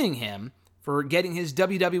blaming him for getting his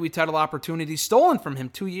WWE title opportunity stolen from him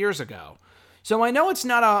 2 years ago. So I know it's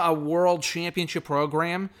not a world championship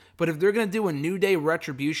program, but if they're going to do a New Day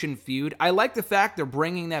Retribution feud, I like the fact they're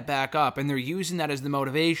bringing that back up and they're using that as the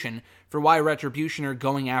motivation for why Retribution are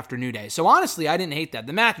going after New Day. So honestly, I didn't hate that.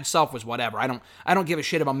 The match itself was whatever. I don't give a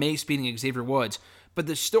shit about Mace beating Xavier Woods, but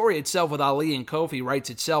the story itself with Ali and Kofi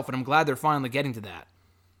writes itself, and I'm glad they're finally getting to that.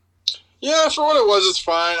 Yeah, for what it was, it's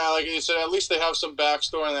fine. Like you said, at least they have some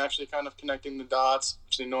backstory and they're actually kind of connecting the dots,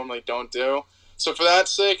 which they normally don't do. So for that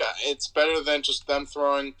sake, it's better than just them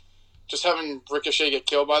having Ricochet get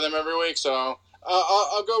killed by them every week. So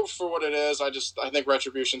I'll go for what it is. I think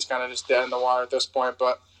Retribution's kind of just dead in the water at this point.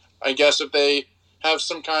 But I guess if they have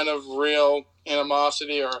some kind of real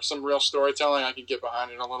animosity or some real storytelling, I can get behind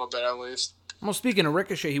it a little bit at least. Well, speaking of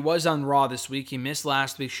Ricochet, he was on Raw this week. He missed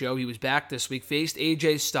last week's show. He was back this week, faced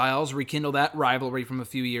AJ Styles, rekindled that rivalry from a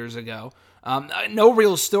few years ago. No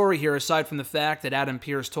real story here aside from the fact that Adam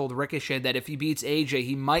Pearce told Ricochet that if he beats AJ,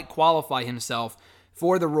 he might qualify himself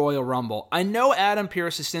for the Royal Rumble. I know Adam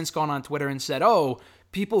Pearce has since gone on Twitter and said,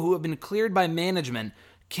 people who have been cleared by management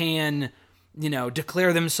can,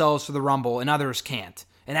 declare themselves for the Rumble and others can't.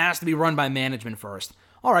 It has to be run by management first.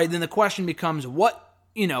 All right, then the question becomes, what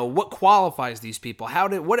qualifies these people?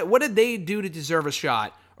 What did they do to deserve a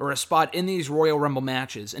shot or a spot in these Royal Rumble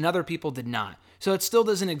matches, and other people did not? So it still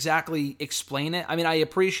doesn't exactly explain it. I mean, I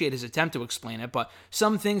appreciate his attempt to explain it, but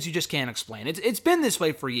some things you just can't explain. It's been this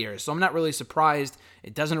way for years, so I'm not really surprised.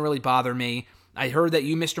 It doesn't really bother me. I heard that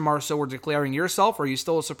you, Mr. Marceau, were declaring yourself, or are you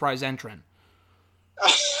still a surprise entrant?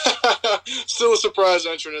 Still a surprise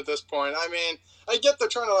entrant at this point. I mean, I get they're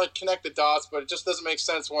trying to connect the dots, but it just doesn't make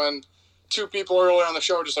sense when two people earlier on the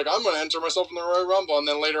show are just I'm going to enter myself in the Royal Rumble, and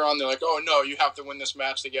then later on they're like, oh no, you have to win this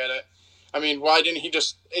match to get it. I mean, why didn't he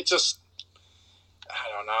I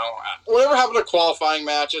don't know. Whatever happened to qualifying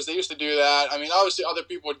matches? They used to do that. I mean, obviously other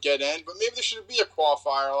people would get in, but maybe there should be a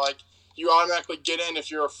qualifier. You automatically get in if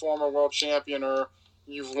you're a former world champion or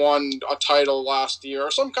you've won a title last year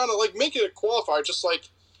or some kind of make it a qualifier. Just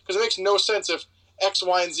because it makes no sense if X,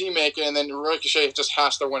 Y, and Z make it and then Ricochet just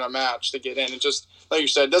has to win a match to get in. It just, like you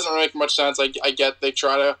said, it doesn't really make much sense. I get they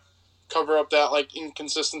try to cover up that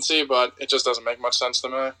inconsistency, but it just doesn't make much sense to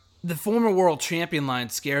me. The former world champion line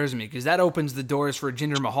scares me because that opens the doors for a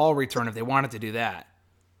Jinder Mahal return if they wanted to do that.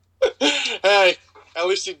 Hey, at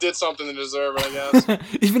least he did something to deserve it, I guess.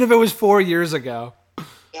 Even if it was 4 years ago.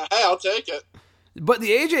 Yeah, hey, I'll take it. But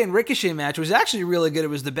the AJ and Ricochet match was actually really good. It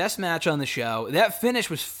was the best match on the show. That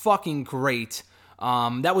finish was fucking great.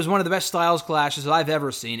 That was one of the best Styles clashes I've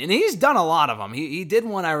ever seen. And he's done a lot of them. He did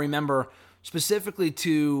one, I remember, specifically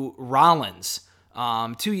to Rollins.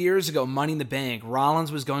 2 years ago, Money in the Bank,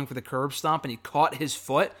 Rollins was going for the curb stomp and he caught his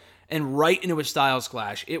foot and right into a Styles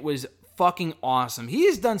clash. It was fucking awesome. He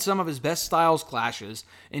has done some of his best Styles clashes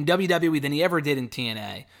in WWE than he ever did in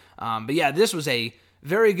TNA. But yeah, this was a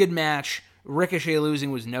very good match. Ricochet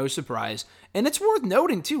losing was no surprise. And it's worth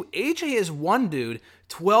noting, too, AJ has won,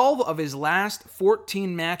 12 of his last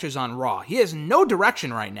 14 matches on Raw. He has no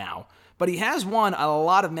direction right now. But he has won a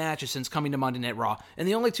lot of matches since coming to Monday Night Raw. And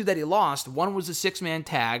the only two that he lost, one was the 6-man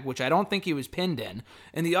tag, which I don't think he was pinned in.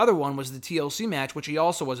 And the other one was the TLC match, which he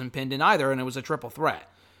also wasn't pinned in either, and it was a triple threat.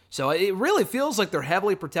 So it really feels like they're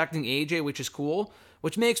heavily protecting AJ, which is cool,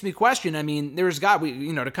 which makes me question. I mean,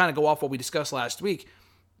 to kind of go off what we discussed last week,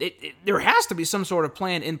 there has to be some sort of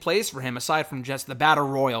plan in place for him aside from just the Battle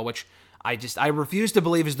Royal, which I refuse to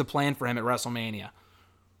believe is the plan for him at WrestleMania.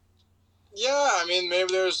 Yeah, I mean, maybe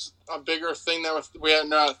there's a bigger thing that we're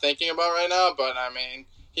not thinking about right now, but I mean,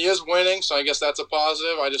 he is winning, so I guess that's a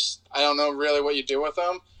positive. I don't know really what you do with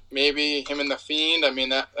him. Maybe him and The Fiend. I mean,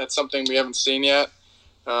 that's something we haven't seen yet.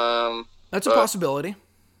 That's a possibility.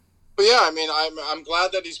 But yeah, I mean, I'm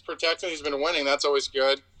glad that he's protecting. He's been winning. That's always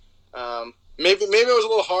good. Maybe I was a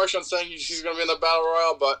little harsh on saying he's going to be in the Battle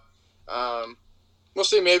Royal, but we'll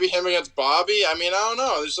see. Maybe him against Bobby. I mean, I don't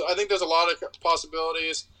know. I think there's a lot of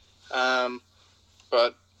possibilities.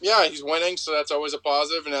 But yeah, he's winning, so that's always a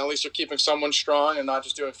positive. And at least you're keeping someone strong and not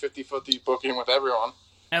just doing 50-50 booking with everyone.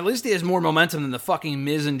 At least he has more momentum than the fucking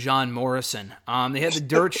Miz and John Morrison. They had the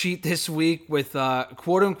dirt sheet this week with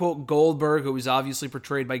quote-unquote Goldberg, who was obviously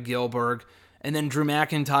portrayed by Gillberg, and then Drew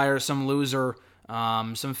McIntyre, some loser,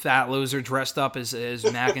 some fat loser dressed up as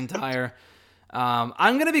McIntyre.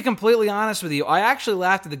 I'm going to be completely honest with you. I actually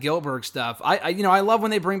laughed at the Gillberg stuff. I love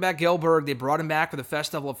when they bring back Gillberg. They brought him back for the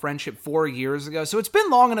Festival of Friendship 4 years ago. So it's been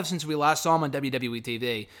long enough since we last saw him on WWE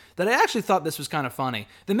TV that I actually thought this was kind of funny.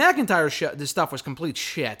 The McIntyre this stuff was complete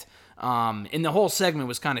shit. And the whole segment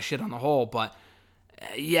was kind of shit on the whole. But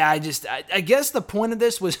yeah, I guess the point of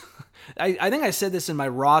this was, I think I said this in my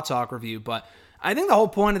Raw Talk review, but I think the whole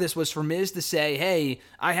point of this was for Miz to say, hey,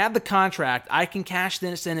 I have the contract. I can cash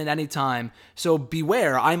this in at any time. So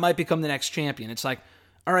beware, I might become the next champion. It's like,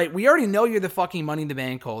 all right, we already know you're the fucking Money in the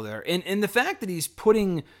Bank holder. And the fact that he's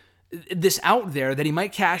putting this out there that he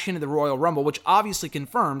might cash into the Royal Rumble, which obviously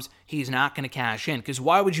confirms he's not going to cash in. Because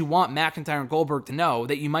why would you want McIntyre and Goldberg to know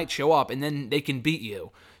that you might show up and then they can beat you?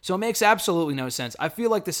 So it makes absolutely no sense. I feel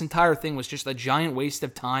like this entire thing was just a giant waste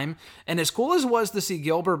of time. And as cool as it was to see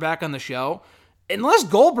Gilbert back on the show, unless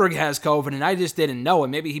Goldberg has COVID and I just didn't know it,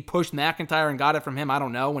 maybe he pushed McIntyre and got it from him. I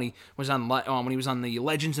don't know, when he was on the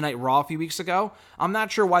Legends Night Raw a few weeks ago. I'm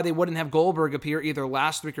not sure why they wouldn't have Goldberg appear either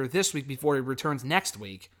last week or this week before he returns next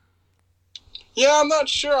week. Yeah, I'm not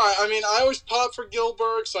sure. I mean, I always pop for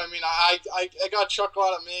Gillberg, so I mean, I got chuckle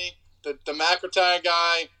out of me. The McIntyre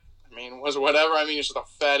guy, I mean, was whatever. I mean, he's just a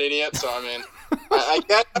fat idiot. So I mean, I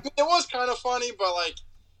mean, it was kind of funny, but like,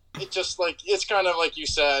 it's kind of like you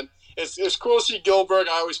said. It's cool to see Gillberg.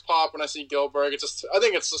 I always pop when I see Gillberg. I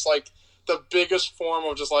think it's just like the biggest form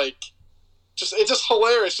of it's just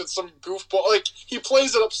hilarious. It's some goofball. Like, he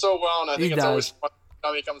plays it up so well, and I think it's always fun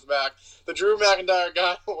when he comes back. The Drew McIntyre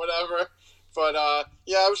guy, whatever. But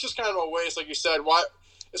yeah, it was just kind of a waste, like you said. Why,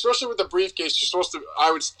 especially with the briefcase,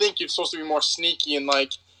 I would think you're supposed to be more sneaky and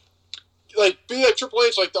like be like Triple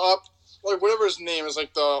H, like whatever his name is,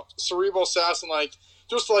 like the cerebral assassin, like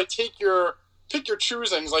just to like pick your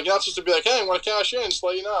choosings. Like, you're not supposed to be like, hey, I want to cash in, just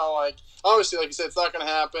let you know. Like, obviously, like you said, it's not going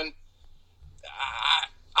to happen.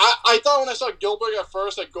 I thought when I saw Gillberg at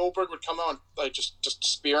first that Goldberg would come out and like just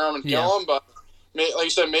spear him and kill him, but like you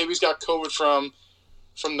said, maybe he's got COVID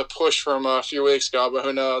from the push from a few weeks ago, but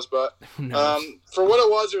who knows? But for what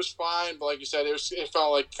it was fine. But like you said, it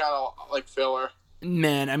felt like kind of like filler.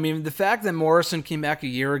 Man, I mean, the fact that Morrison came back a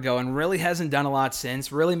year ago and really hasn't done a lot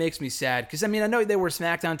since really makes me sad. Because, I mean, I know they were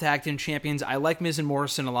SmackDown Tag Team Champions. I like Miz and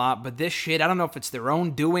Morrison a lot, but this shit, I don't know if it's their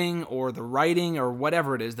own doing or the writing or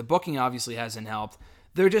whatever it is. The booking obviously hasn't helped.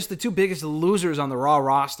 They're just the two biggest losers on the Raw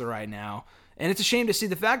roster right now. And it's a shame to see.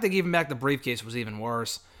 The fact they gave him back the briefcase was even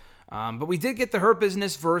worse. But we did get the Hurt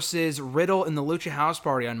Business versus Riddle in the Lucha House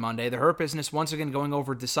Party on Monday. The Hurt Business once again going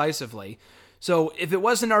over decisively. So if it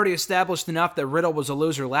wasn't already established enough that Riddle was a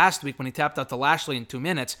loser last week when he tapped out to Lashley in 2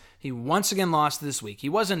 minutes, he once again lost this week. He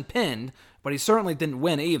wasn't pinned, but he certainly didn't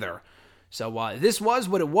win either. So this was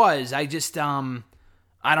what it was. I just, I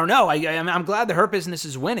don't know. I'm glad the Hurt Business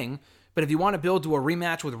is winning, but if you want to build to a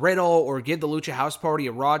rematch with Riddle or give the Lucha House Party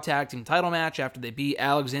a Raw Tag Team title match after they beat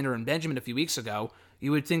Alexander and Benjamin a few weeks ago,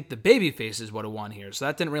 you would think the babyfaces would have won here. So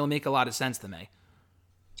that didn't really make a lot of sense to me.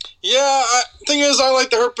 Yeah, thing is, I like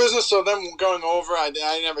the Hurt Business, so them going over, I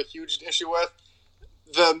didn't have a huge issue with.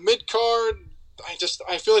 The mid-card,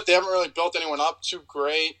 I feel like they haven't really built anyone up too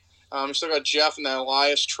great. You still got Jeff and that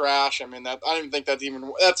Elias trash. I mean, I don't even think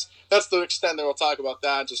that's the extent that we'll talk about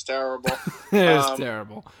that. Just terrible. It is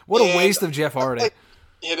terrible. What a waste of Jeff Hardy.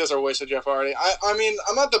 It is a waste of Jeff Hardy. I mean,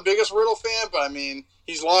 I'm not the biggest Riddle fan, but I mean,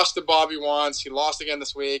 he's lost to Bobby once. He lost again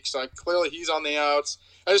this week, so clearly he's on the outs.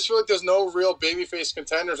 I just feel like there's no real babyface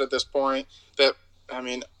contenders at this point that, I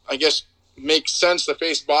mean, I guess makes sense to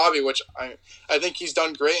face Bobby, which I think he's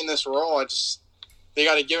done great in this role. They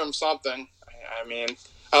got to give him something. I mean,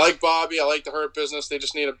 I like Bobby. I like the Hurt Business. They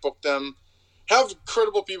just need to book them. Have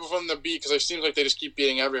credible people for them to beat, because it seems like they just keep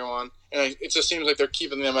beating everyone. And it just seems like they're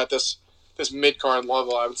keeping them at this mid-card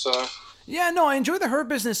level, I would say. Yeah, no, I enjoy the Hurt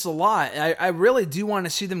Business a lot. I really do want to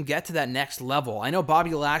see them get to that next level. I know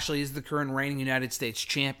Bobby Lashley is the current reigning United States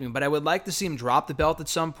champion, but I would like to see him drop the belt at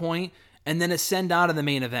some point and then ascend out of the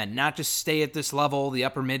main event, not just stay at this level, the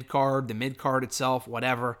upper mid-card, the mid-card itself,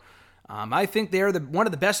 whatever. I think they're one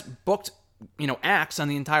of the best booked acts on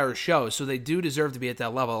the entire show, so they do deserve to be at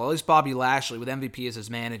that level. At least Bobby Lashley with MVP as his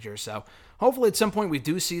manager, so hopefully at some point we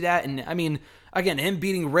do see that. And I mean, again, him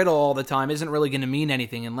beating Riddle all the time isn't really going to mean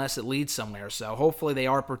anything unless it leads somewhere. So hopefully they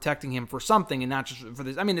are protecting him for something and not just for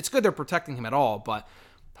this. I mean, it's good they're protecting him at all, but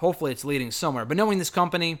hopefully it's leading somewhere. But knowing this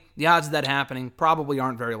company, the odds of that happening probably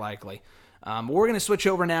aren't very likely. We're going to switch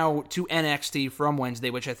over now to NXT from Wednesday,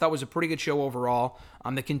 which I thought was a pretty good show overall.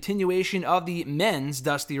 The continuation of the men's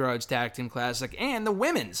Dusty Rhodes Tag Team Classic and the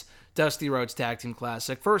women's Dusty Rhodes Tag Team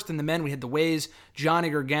Classic. First, in the men, we had the Ways, Johnny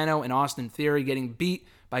Gargano and Austin Theory getting beat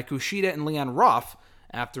by Kushida and Leon Ruff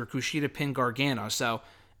after Kushida pinned Gargano. So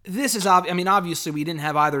this is, obviously we didn't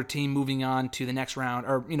have either team moving on to the next round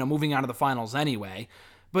or, moving on to the finals anyway.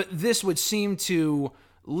 But this would seem to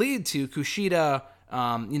lead to Kushida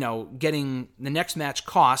getting the next match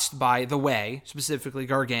cost by The Way, specifically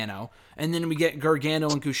Gargano. And then we get Gargano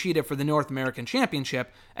and Kushida for the North American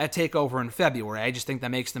Championship at TakeOver in February. I just think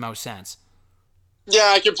that makes the most sense.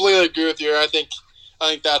 Yeah, I completely agree with you. I think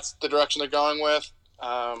that's the direction they're going with.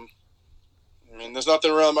 There's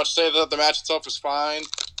nothing really much to say. The match itself is fine.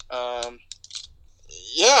 I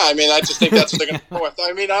just think that's what they're going to go with.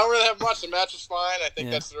 I don't really have much. The match is fine. I think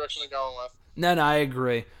that's the direction they're going with. No, I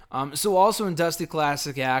agree. So also in Dusty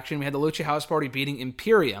Classic action, we had the Lucha House Party beating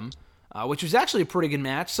Imperium, which was actually a pretty good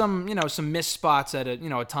match. Some missed spots at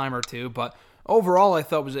a time or two, but overall I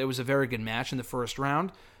thought it was a very good match in the first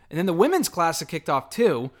round. And then the Women's Classic kicked off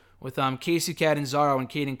too, with Casey Catanzaro and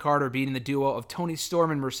Kaden Carter beating the duo of Toni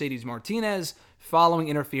Storm and Mercedes Martinez following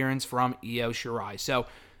interference from Io Shirai. So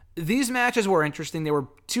these matches were interesting. They were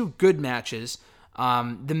two good matches.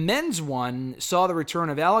 The men's one saw the return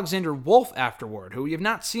of Alexander Wolf afterward, who we have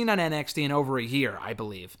not seen on NXT in over a year, I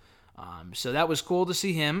believe. So that was cool to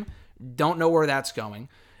see him. Don't know where that's going.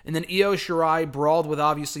 And then Io Shirai brawled with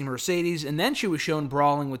obviously Mercedes, and then she was shown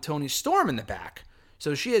brawling with Toni Storm in the back.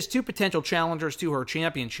 So she has two potential challengers to her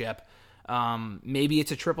championship. Maybe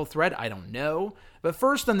it's a triple threat, I don't know. But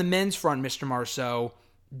first on the men's front, Mr. Marceau,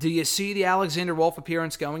 do you see the Alexander Wolf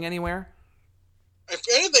appearance going anywhere? If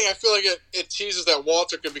anything, I feel like it teases that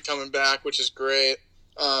Walter could be coming back, which is great.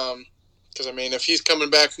 Because, if he's coming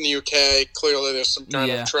back from the UK, clearly there's some kind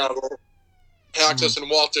of travel access, and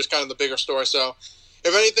Walter's kind of the bigger story. So,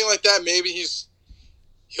 if anything like that, maybe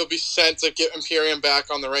he'll be sent to get Imperium back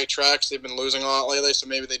on the right tracks. They've been losing a lot lately, so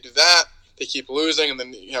maybe they do that. They keep losing, and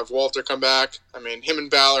then you have Walter come back. Him and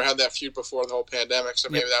Balor had that feud before the whole pandemic, so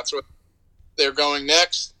maybe that's what they're going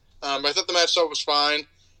next. I thought the match was fine.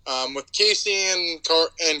 With Casey and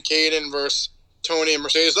Kaden versus Tony and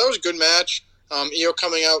Mercedes, that was a good match. Io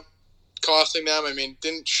coming out costing them,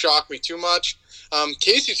 didn't shock me too much.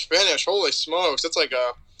 Casey's finish, holy smokes, it's like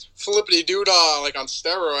a flippity doodah, like on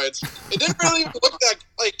steroids. It didn't really look that,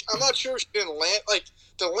 I'm not sure if she didn't land,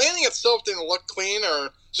 the landing itself didn't look clean or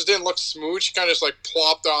just didn't look smooth. She kind of just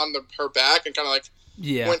plopped on her back and kind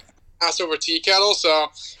of went ass over tea kettle. So,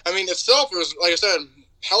 itself it was, like I said,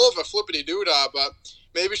 hell of a flippity doodah, but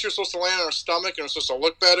maybe she was supposed to land on her stomach and it was supposed to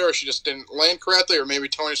look better, or she just didn't land correctly, or maybe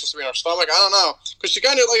Tony's supposed to be on her stomach. I don't know. Because she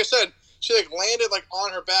kind of, like I said, she landed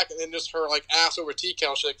on her back and then just her ass over tea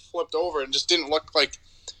kettle. She flipped over and just didn't look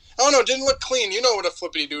didn't look clean. You know what a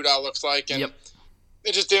flippity doodah looks like, and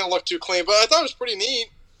it just didn't look too clean. But I thought it was pretty neat.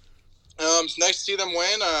 It's nice to see them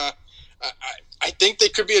win. I think they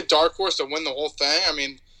could be a dark horse to win the whole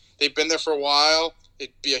thing. They've been there for a while.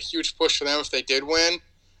 It'd be a huge push for them if they did win.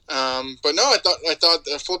 But no, I thought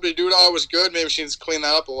the flippity doodah was good. Maybe she needs to clean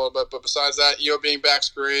that up a little bit. But besides that, Io being back's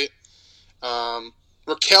great.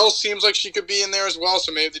 Raquel seems like she could be in there as well.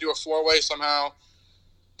 So maybe they do a 4-way somehow.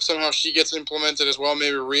 Somehow she gets implemented as well.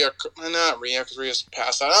 Maybe not Rhea, because Rhea's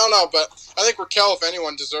past that. I don't know, but I think Raquel, if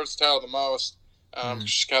anyone, deserves the title the most.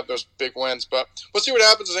 She's got those big wins. But we'll see what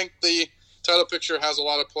happens. I think the title picture has a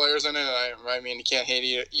lot of players in it. You can't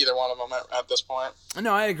hate either one of them at this point.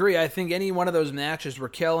 No, I agree. I think any one of those matches,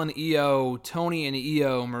 Raquel and Io, Tony and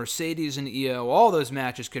Io, Mercedes and Io, all those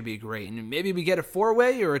matches could be great. And maybe we get a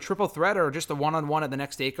 4-way or a triple threat or just a one-on-one at the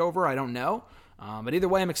next takeover. I don't know. But either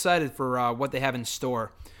way, I'm excited for what they have in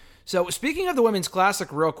store. So speaking of the Women's Classic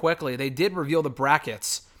real quickly, they did reveal the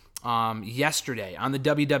brackets yesterday on the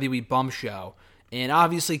WWE Bum Show. And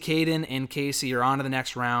obviously, Kaden and Casey are on to the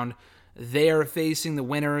next round. They are facing the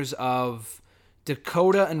winners of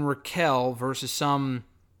Dakota and Raquel versus I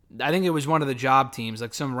think it was one of the job teams,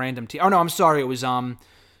 some random team. Oh, no, I'm sorry. It was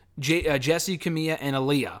Jesse, Camilla, and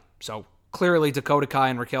Aaliyah. So clearly Dakota Kai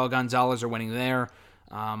and Raquel Gonzalez are winning there.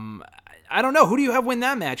 I don't know. Who do you have win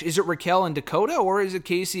that match? Is it Raquel and Dakota, or is it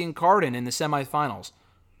Casey and Carden in the semifinals?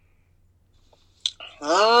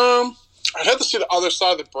 I'd have to see the other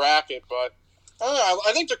side of the bracket, but I don't know.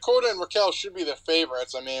 I think Dakota and Raquel should be the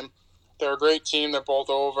favorites. They're a great team. They're both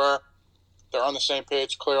over. They're on the same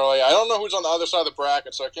page, clearly. I don't know who's on the other side of the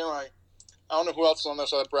bracket, so I can't really I don't know who else is on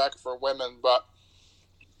this other bracket for women, but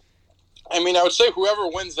I mean, I would say whoever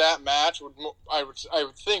wins that match I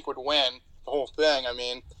would think would win the whole thing. I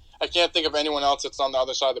mean, I can't think of anyone else that's on the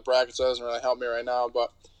other side of the bracket, so it doesn't really help me right now.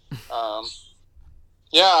 But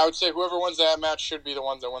yeah, I would say whoever wins that match should be the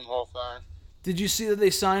ones that win the whole thing. Did you see that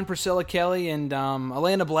they signed Priscilla Kelly and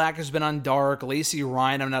Alana Black has been on Dark, Lacey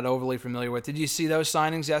Ryan I'm not overly familiar with. Did you see those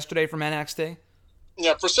signings yesterday from NXT?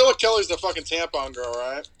 Yeah, Priscilla Kelly's the fucking tampon girl,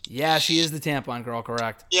 right? Yeah, she is the tampon girl,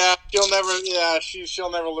 correct. Yeah, she'll never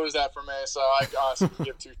lose that for me, so I honestly can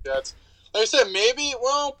give two shits. Like I said, maybe,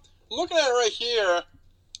 well, I'm looking at it right here.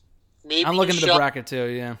 Maybe I'm looking at the bracket too,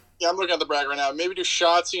 yeah. Yeah, I'm looking at the bracket right now. Maybe do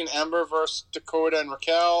Shotzi and Ember versus Dakota and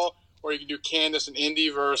Raquel, or you can do Candice and Indy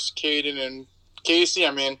versus Kaden and Casey.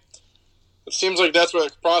 I mean, it seems like that's where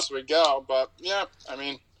it could possibly go, but yeah, I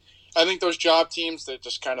mean, I think those job teams, they're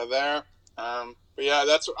just kind of there. But yeah,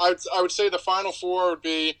 I would say the final four would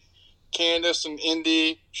be Candice and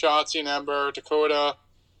Indy, Shotzi and Ember, Dakota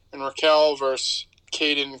and Raquel versus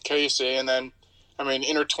Kaden and Casey, and then, I mean,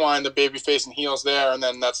 intertwine the babyface and heels there, and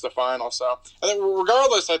then that's the final. So I think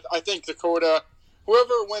regardless, I think Dakota,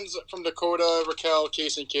 whoever wins from Dakota, Raquel,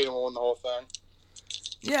 Casey, and Kaden will win the whole thing.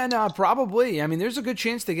 Yeah, no, probably. I mean, there's a good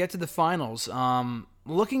chance to get to the finals.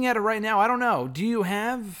 Looking at it right now, I don't know. Do you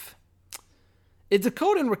have... If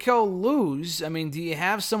Dakota and Raquel lose, I mean, do you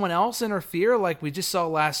have someone else interfere like we just saw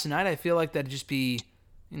last night? I feel like that'd just be,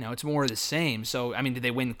 it's more of the same. So, I mean, did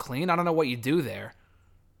they win clean? I don't know what you do there.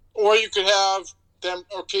 Or you could have them,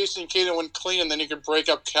 or Casey and Kaden win clean, and then you could break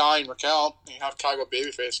up Kai and Raquel, and you have Kai go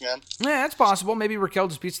babyface again. Yeah, that's possible. Maybe Raquel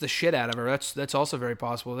just beats the shit out of her. That's also very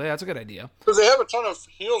possible. Yeah, that's a good idea. Because they have a ton of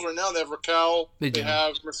heels right now. They have Raquel, they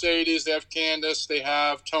have Mercedes, they have Candice, they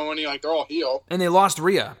have Tony. Like, they're all heel. And they lost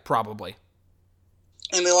Rhea, probably.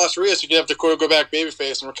 And they lost Rhea, so you could have Dakota go back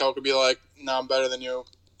babyface, and Raquel could be like, "No, I'm better than you."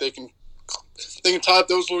 They can tie up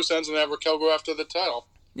those loose ends and have Raquel go after the title.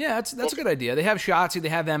 Yeah, that's a good idea. They have Shotzi, they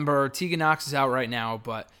have Ember. Tegan Nox is out right now,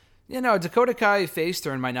 but Dakota Kai face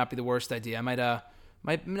turn might not be the worst idea.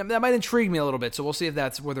 That might intrigue me a little bit. So we'll see if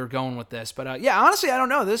that's where they're going with this. But yeah, honestly, I don't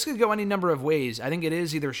know. This could go any number of ways. I think it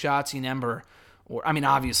is either Shotzi and Ember, or I mean,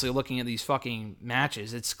 obviously, looking at these fucking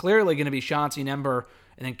matches, it's clearly going to be Shotzi and Ember,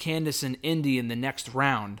 and then Candice and Indy in the next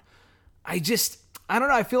round. I don't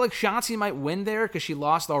know. I feel like Shotzi might win there because she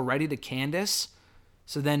lost already to Candice.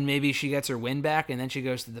 So then maybe she gets her win back and then she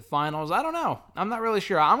goes to the finals. I don't know. I'm not really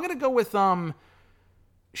sure. I'm going to go with Shotzi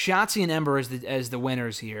and Ember as the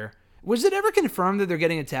winners here. Was it ever confirmed that they're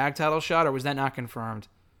getting a tag title shot, or was that not confirmed?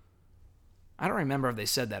 I don't remember if they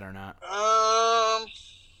said that or not.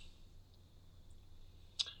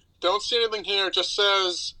 Don't see anything here. It just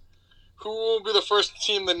says who will be the first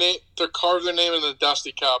team to carve their name in the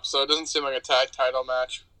Dusty Cup. So it doesn't seem like a tag title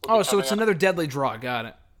match. Oh, so it's another Deadly Draw. Got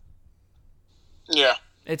it. Yeah.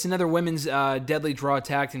 It's another women's Deadly Draw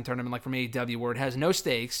tag team tournament like from AEW where it has no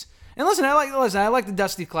stakes. And listen, I like the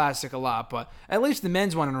Dusty Classic a lot, but at least the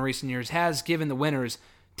men's one in recent years has given the winners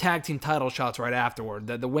tag team title shots right afterward.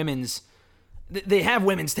 The women's... They have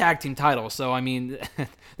women's tag team titles, so, I mean,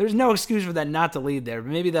 there's no excuse for that not to lead there.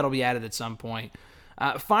 But maybe that'll be added at some point.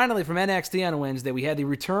 Finally, from NXT on Wednesday, we had the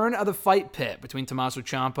return of the Fight Pit between Tommaso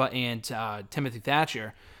Ciampa and Timothy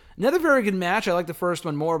Thatcher. Another very good match. I like the first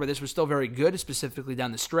one more, but this was still very good, specifically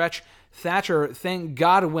down the stretch. Thatcher, thank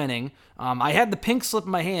God, winning. I had the pink slip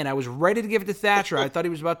in my hand. I was ready to give it to Thatcher. I thought he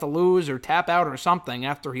was about to lose or tap out or something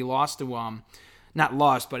after he lost to, not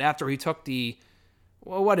lost, but after he took the...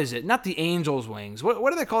 Well, what is it? Not the Angel's Wings. What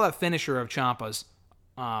do they call that finisher of Ciampa's?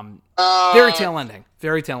 Fairy Tale Ending.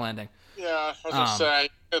 Fairy Tale Ending. Yeah, I was going to say, I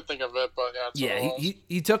couldn't think of it, but yeah.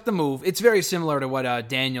 He took the move. It's very similar to what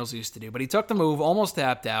Daniels used to do, but he took the move, almost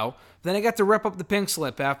tapped out. Then I got to rip up the pink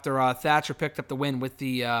slip after Thatcher picked up the win with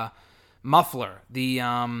the muffler.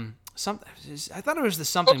 I thought it was the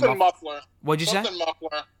something muffler. What'd you say?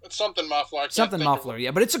 Muffler. It's something muffler. Something muffler,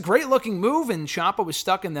 yeah. But it's a great looking move, and Ciampa was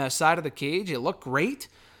stuck in the side of the cage. It looked great.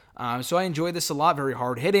 So I enjoyed this a lot. Very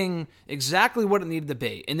hard hitting. Exactly what it needed to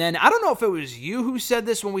be. And then I don't know if it was you who said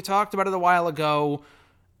this when we talked about it a while ago.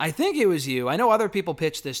 I think it was you. I know other people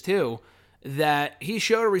pitched this too. That he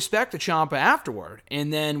showed a respect to Ciampa afterward.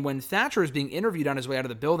 And then when Thatcher was being interviewed on his way out of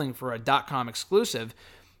the building for a .com exclusive,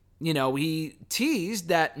 he teased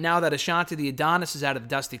that now that Ashanti the Adonis is out of the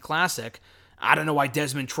Dusty Classic, I don't know why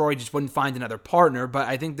Desmond Troy just wouldn't find another partner, but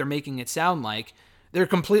I think they're making it sound like they're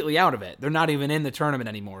completely out of it. They're not even in the tournament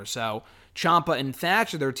anymore. So Ciampa and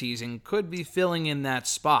Thatcher, they're teasing, could be filling in that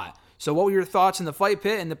spot. So what were your thoughts in the Fight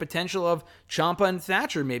Pit and the potential of Ciampa and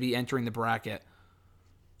Thatcher maybe entering the bracket?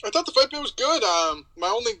 I thought the Fight Pit was good. My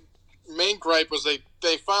only main gripe was they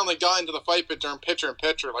they finally got into the fight pit during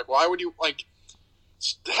picture-in-picture. Like, why would you, like,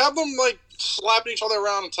 have them, like, slapping each other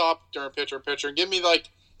around the top during picture-in-picture and give me, like,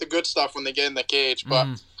 the good stuff when they get in the cage. But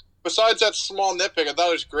besides that small nitpick, I thought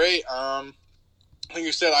it was great. Like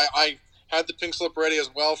you said, I had the pink slip ready as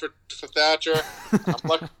well for Thatcher. I'm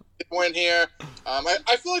lucky to win here.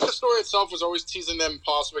 I feel like the story itself was always teasing them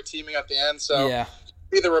possibly teaming at the end. So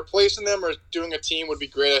either replacing them or doing a team would be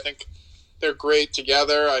great. I think they're great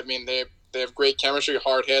together. I mean, they have great chemistry,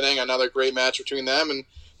 hard hitting. Another great match between them, and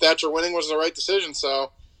Thatcher winning was the right decision.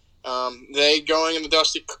 So they going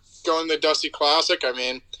the Dusty Classic. I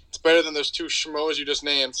mean, it's better than those two schmoes you just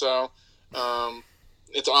named. So I'm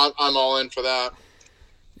all in for that.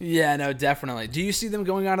 Yeah, no, definitely. Do you see them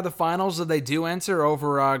going on to the finals if they do enter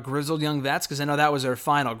over Grizzled Young Vets? Because I know that was their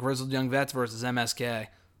final, Grizzled Young Vets versus MSK.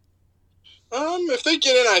 If they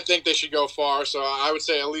get in, I think they should go far. So I would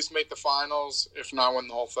say at least make the finals, if not win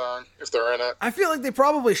the whole thing, if they're in it. I feel like they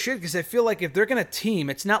probably should, because I feel like if they're going to team,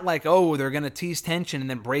 it's not like, oh, they're going to tease tension and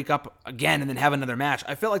then break up again and then have another match.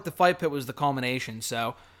 I feel like the fight pit was the culmination,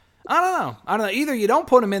 so I don't know. Either you don't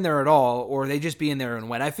put them in there at all, or they just be in there and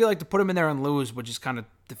win. I feel like to put them in there and lose would just kind of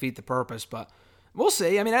defeat the purpose, but we'll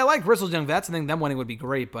see. I mean, I like Grizzled Young Vets. I think them winning would be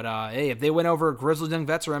great, but hey, if they win over Grizzled Young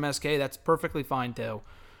Vets or MSK, that's perfectly fine too.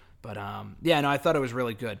 But yeah, no, I thought it was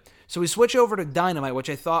really good. So we switch over to Dynamite, which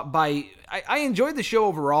I thought I enjoyed the show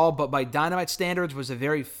overall, but by Dynamite standards was a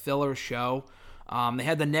very filler show. They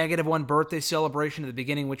had the -1 birthday celebration at the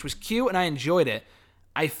beginning, which was cute, and I enjoyed it.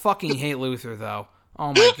 I fucking hate Luther, though.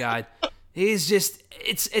 Oh my God. He's just,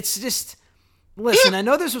 it's just, listen, I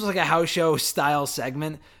know this was like a house show style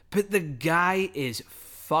segment, but the guy is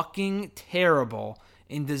fucking terrible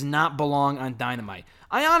and does not belong on Dynamite.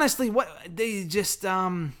 I honestly, I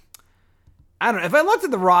don't know. If I looked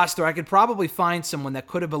at the roster, I could probably find someone that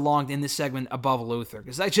could have belonged in this segment above Luther,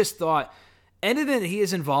 because I just thought anything that he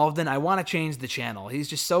is involved in, I want to change the channel. He's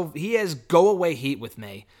just he has go-away heat with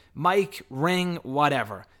me. Mike, ring,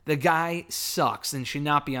 whatever. The guy sucks and should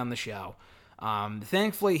not be on the show.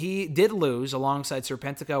 Thankfully, he did lose alongside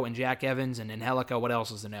Serpentico and Jack Evans and Angelico, what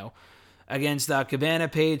else is to know, against Cabana,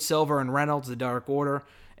 Page, Silver, and Reynolds, the Dark Order.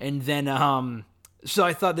 And then, so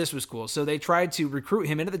I thought this was cool. So they tried to recruit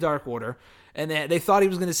him into the Dark Order, and they thought he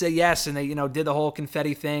was going to say yes, and they, did the whole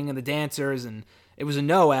confetti thing and the dancers, and it was a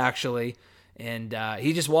no, actually. And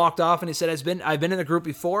he just walked off and he said, I've been in the group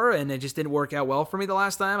before and it just didn't work out well for me the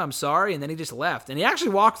last time. I'm sorry. And then he just left. And he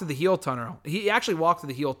actually walked through the heel tunnel.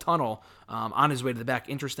 On his way to the back,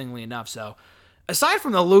 interestingly enough. So aside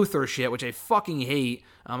from the Luther shit, which I fucking hate,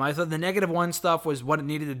 I thought the -1 stuff was what it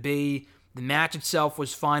needed to be. The match itself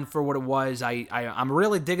was fine for what it was. I'm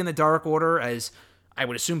really digging the Dark Order as I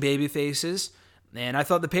would assume baby faces. And I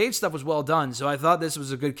thought the Page stuff was well done. So I thought this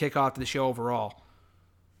was a good kickoff to the show overall.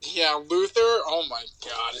 Yeah, Luther, oh my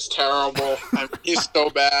God, it's terrible. I mean, he's so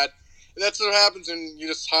bad. That's what happens when you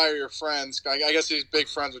just hire your friends. I guess he's big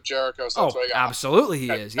friends with Jericho. So that's what I got. Absolutely he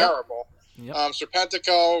is. Terrible. Yep.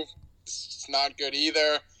 Serpentico, it's not good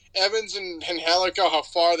either. Evans and Angelico, how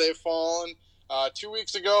far they've fallen. 2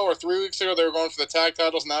 weeks ago or 3 weeks ago, they were going for the tag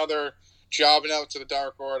titles. Now they're jobbing out to the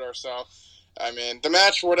Dark Order. So, I mean, the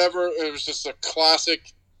match, whatever, it was just a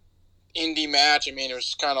classic indie match. I mean, it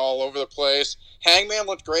was kind of all over the place. Hangman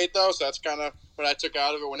looked great, though, so that's kind of what I took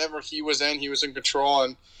out of it. Whenever he was in control,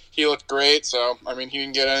 and he looked great. So, I mean, he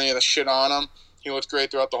didn't get any of the shit on him. He looked great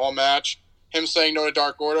throughout the whole match. Him saying no to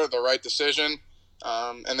Dark Order, the right decision.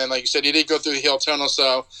 And then, like you said, he did go through the heel tunnel,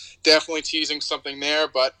 so definitely teasing something there.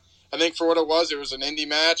 But I think for what it was an indie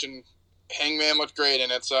match, and Hangman looked great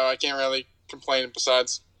in it, so I can't really complain.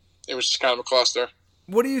 Besides, it was just kind of a cluster.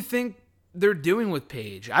 What do you think they're doing with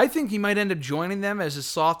Page? I think he might end up joining them as a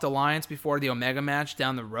soft alliance before the Omega match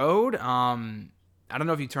down the road. I don't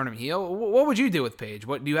know if you turn him heel. What would you do with Page?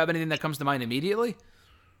 Do you have anything that comes to mind immediately?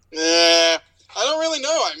 I don't really know.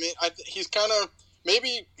 I mean, he's kind of,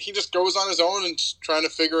 maybe he just goes on his own and trying to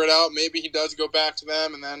figure it out. Maybe he does go back to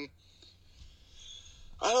them, and then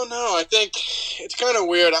I don't know. I think it's kind of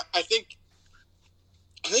weird. I think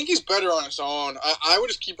he's better on his own. I would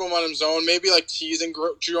just keep him on his own. Maybe like teasing,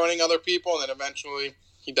 joining other people, and then eventually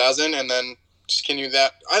he doesn't, and then just continue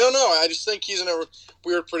that. I don't know. I just think he's in a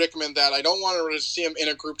weird predicament that I don't want to really see him in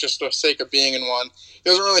a group just for the sake of being in one. He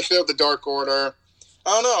doesn't really fit with the Dark Order. I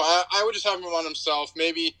don't know. I would just have him on himself.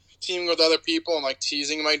 Maybe teaming with other people and like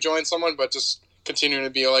teasing he might join someone, but just continuing to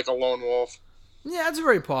be like a lone wolf. Yeah, that's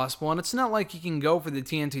very possible, and it's not like he can go for the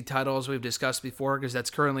TNT title as we've discussed before, because that's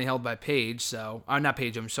currently held by Page, so... not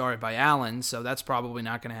Page, I'm sorry, by Allen, so that's probably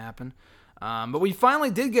not going to happen. But we finally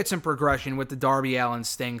did get some progression with the Darby Allin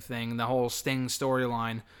Sting thing, the whole Sting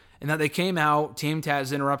storyline, and that they came out, Team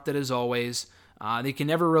Taz interrupted as always. They can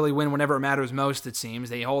never really win whenever it matters most, it seems.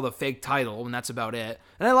 They hold a fake title, and that's about it.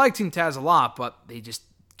 And I like Team Taz a lot, but they just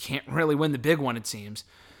can't really win the big one, it seems.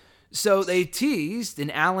 So they teased an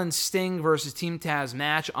Allen Sting versus Team Taz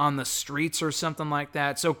match on the streets or something like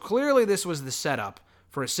that. So clearly this was the setup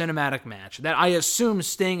for a cinematic match that I assume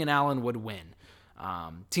Sting and Allen would win.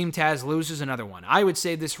 Team Taz loses another one. I would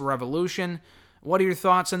save this for Revolution. What are your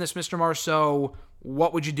thoughts on this, Mr. Marceau?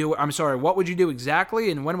 What would you do? What would you do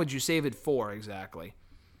exactly, and when would you save it for exactly?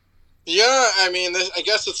 Yeah, I mean, I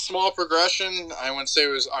guess it's small progression. I wouldn't say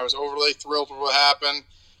I was overly thrilled with what happened,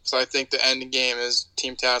 because I think the ending game is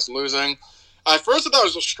Team Taz losing. At first, I thought it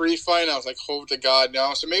was a street fight, and I was like, hope to God,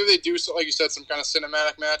 no. So maybe they do, like you said, some kind of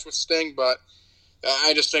cinematic match with Sting, but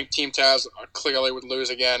I just think Team Taz clearly would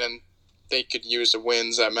lose again, and they could use the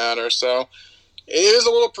wins that matter. So it is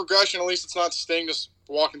a little progression. At least it's not Sting just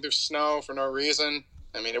walking through snow for no reason.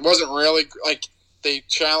 I mean, it wasn't really like they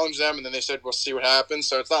challenged them, and then they said, we'll see what happens.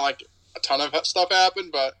 So it's not like a ton of stuff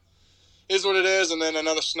happened, but it is what it is. And then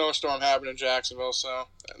another snowstorm happened in Jacksonville, so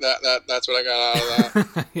that's what I got out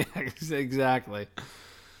of that. Yeah, exactly.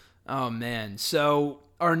 Oh, man. So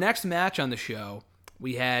our next match on the show,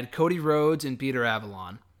 we had Cody Rhodes and Peter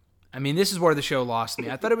Avalon. I mean, this is where the show lost me.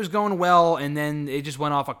 I thought it was going well, and then it just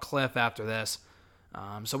went off a cliff after this.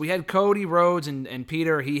 So we had Cody Rhodes and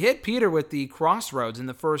Peter. He hit Peter with the Crossroads in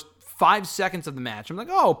the first 5 seconds of the match. I'm like,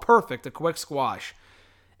 oh, perfect, a quick squash.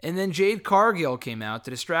 And then Jade Cargill came out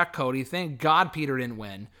to distract Cody. Thank God Peter didn't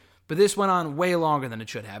win. But this went on way longer than it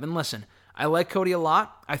should have. And listen, I like Cody a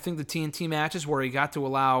lot. I think the TNT matches where he got to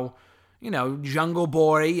allow, Jungle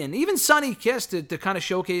Boy and even Sonny Kiss to kind of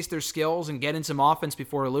showcase their skills and get in some offense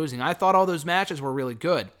before losing. I thought all those matches were really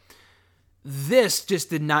good. This just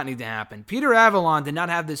did not need to happen. Peter Avalon did not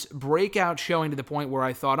have this breakout showing to the point where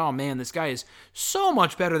I thought, oh man, this guy is so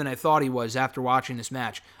much better than I thought he was after watching this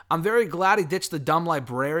match. I'm very glad he ditched the dumb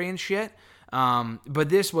librarian shit, but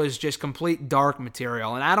this was just complete dark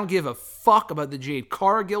material, and I don't give a fuck about the Jade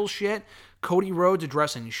Cargill shit. Cody Rhodes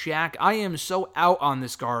addressing Shaq. I am so out on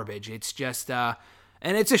this garbage. It's just, and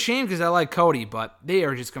it's a shame because I like Cody, but they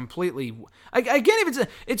are just completely... I can't even...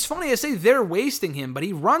 It's funny, I say they're wasting him, but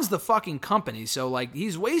he runs the fucking company, so,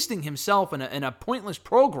 he's wasting himself in a pointless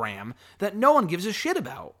program that no one gives a shit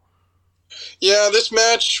about. Yeah, this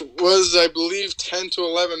match was, I believe, 10 to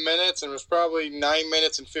 11 minutes, and it was probably 9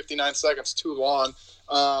 minutes and 59 seconds too long.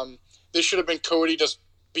 This should have been Cody just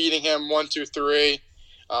beating him 1, 2, 3.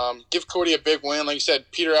 Give Cody a big win. Like you said,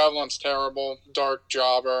 Peter Avalon's terrible, dark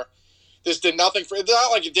jobber. This did nothing for... It's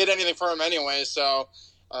not like it did anything for him anyway, so...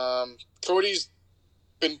 Cody's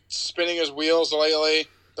been spinning his wheels lately.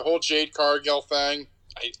 The whole Jade Cargill thing,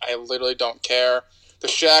 I literally don't care. The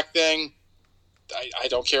Shaq thing, I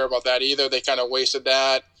don't care about that either. They kind of wasted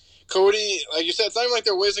that. Cody, like you said, it's not even like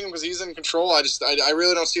they're wasting him because he's in control. I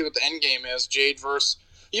really don't see what the end game is. Jade versus...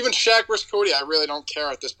 Even Shaq versus Cody, I really don't care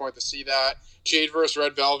at this point to see that. Jade versus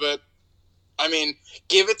Red Velvet. I mean,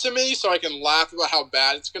 give it to me so I can laugh about how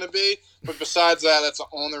bad it's going to be. But besides that, that's the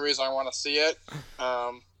only reason I want to see it.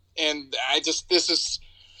 And it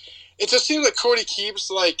just seems like Cody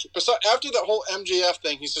keeps, after the whole MJF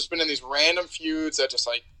thing, he's just been in these random feuds that just,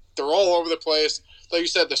 they're all over the place. Like you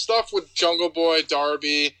said, the stuff with Jungle Boy,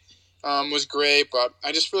 Darby was great, but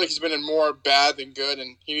I just feel like he's been in more bad than good,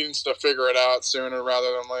 and he needs to figure it out sooner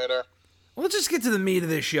rather than later. Well, let's just get to the meat of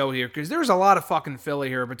this show here, because there's a lot of fucking filler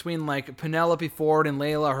here between, Penelope Ford and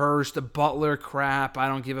Layla Hirsch, the Butler crap I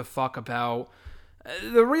don't give a fuck about.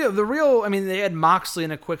 The real, I mean, they had Moxley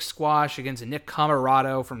in a quick squash against Nick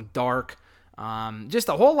Comoroto from Dark. Just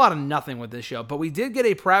a whole lot of nothing with this show, but we did get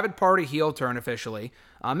a Private Party heel turn officially.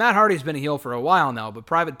 Matt Hardy's been a heel for a while now, but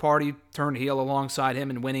Private Party turned heel alongside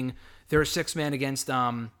him and winning their 6-man against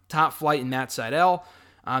Top Flight and Matt Sydal.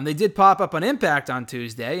 They did pop up on Impact on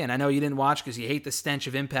Tuesday, and I know you didn't watch because you hate the stench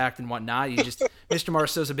of Impact and whatnot. You just Mr.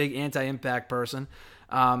 Marceau's a big anti-Impact person.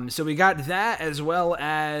 So we got that as well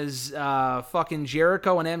as fucking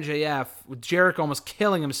Jericho and MJF, with Jericho almost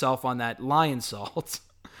killing himself on that lion salt.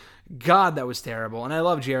 God, that was terrible. And I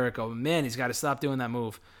love Jericho. Man, he's got to stop doing that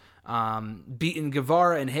move. Beating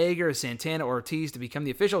Guevara and Hager, Santana, Ortiz to become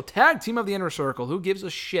the official tag team of the Inner Circle. Who gives a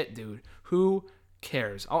shit, dude? Who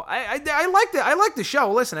cares? Oh, I liked it. I liked the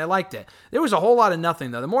show. Listen, I liked it. There was a whole lot of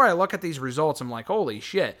nothing, though. The more I look at these results, I'm like, holy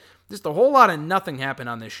shit. Just a whole lot of nothing happened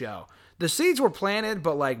on this show. The seeds were planted,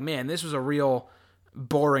 but man, this was a real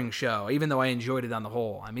boring show, even though I enjoyed it on the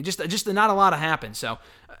whole. I mean, just not a lot happened. So,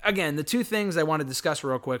 again, the two things I want to discuss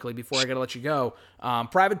real quickly before I got to let you go.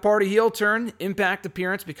 Private Party heel turn, Impact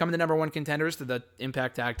appearance, becoming the number one contenders to the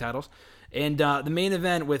Impact tag titles. And the main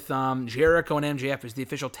event with Jericho and MJF is the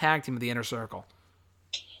official tag team of the Inner Circle.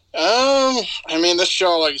 I mean, this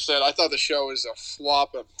show, like you said, I thought the show was a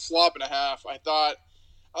flop and a half. I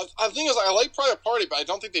think is I like Private Party, but I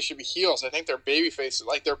don't think they should be heels. I think they're baby faces.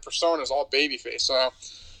 Like, their persona is all baby face. So,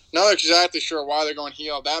 not exactly sure why they're going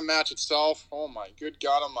heel. That match itself, oh my good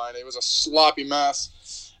God almighty, it was a sloppy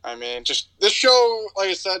mess. I mean, just this show, like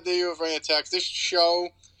I said to you for any text, this show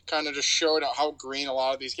kind of just showed how green a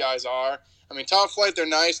lot of these guys are. I mean, Top Flight, they're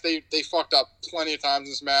nice. They fucked up plenty of times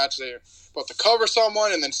in this match. They both to cover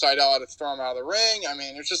someone and then Seidel had to throw him out of the ring. I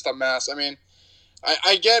mean, it's just a mess. I mean,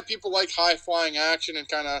 I get people like high-flying action and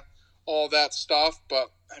kind of all that stuff,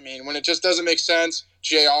 but, I mean, when it just doesn't make sense,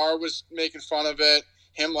 JR was making fun of it.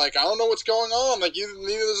 Him like, I don't know what's going on. Like,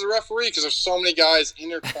 neither does the referee because there's so many guys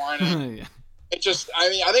intertwining. Yeah. It just, I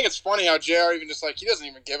mean, I think it's funny how JR even just like, he doesn't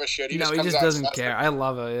even give a shit. He just doesn't care. I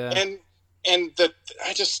love it, yeah. And the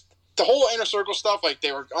whole Inner Circle stuff, like,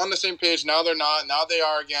 they were on the same page, now they're not, now they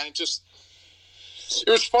are again. It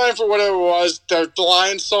was fine for whatever it was. The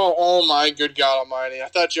line saw, oh my good God almighty. I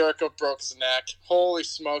thought Jericho broke his neck. Holy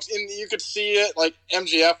smokes. And you could see it, like,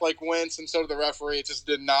 MJF, like, wins, and so did the referee. It just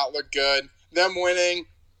did not look good. Them winning,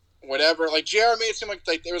 whatever. Like, JR made it seem like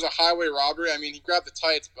there was a highway robbery. I mean, he grabbed the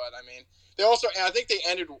tights, but, I mean, they also, and I think they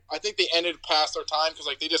ended past their time because,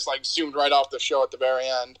 like, they just, like, zoomed right off the show at the very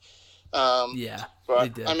end. Yeah, but they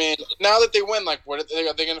did. I mean, now that they win, like, what are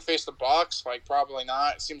they going to face the Bucks? Like, probably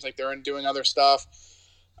not. It seems like they're doing other stuff.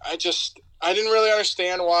 I didn't really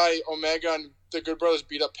understand why Omega and the Good Brothers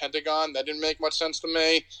beat up Pentagon. That didn't make much sense to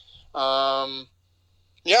me.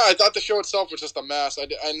 Yeah, I thought the show itself was just a mess.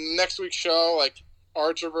 Next week's show, like,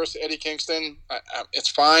 Archer versus Eddie Kingston, it's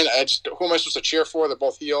fine. Who am I supposed to cheer for? They're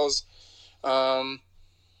both heels. I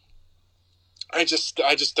just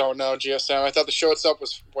don't know, GSM. I thought the show itself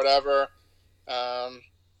was whatever. Yeah,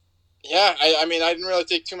 I mean, I didn't really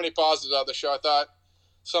take too many positives out of the show. I thought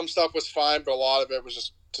some stuff was fine, but a lot of it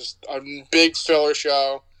was just a big filler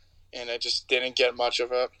show, and I just didn't get much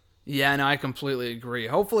of it. Yeah, no, I completely agree.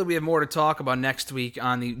 Hopefully we have more to talk about next week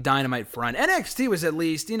on the Dynamite front. NXT was at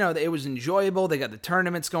least, it was enjoyable. They got the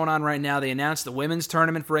tournaments going on right now. They announced the women's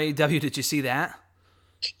tournament for AEW. Did you see that?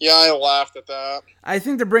 Yeah, I laughed at that. I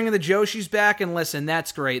think they're bringing the Joshis back, and listen,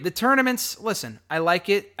 that's great. The tournaments, listen, I like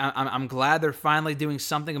it. I'm glad they're finally doing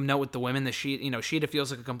something of note with the women. Shida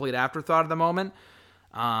feels like a complete afterthought at the moment.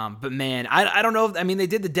 But man, I don't know. They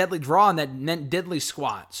did the deadly draw and that meant deadly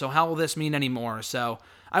squat. So how will this mean anymore? So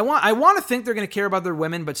I want to think they're going to care about their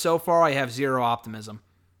women, but so far I have zero optimism.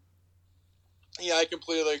 Yeah, I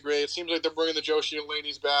completely agree. It seems like they're bringing the Joshi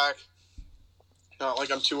ladies back. Not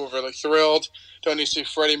like I'm too overly thrilled. Don't need to see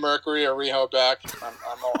Freddie Mercury or Riho back.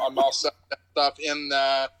 I'm all set with that stuff. In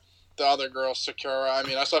the other girl, Sakura. I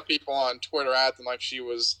mean, I saw people on Twitter acting like she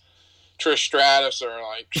was Trish Stratus or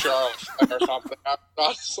like Charlotte or something. I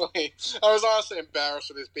was honestly embarrassed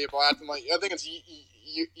with these people acting like, I think it's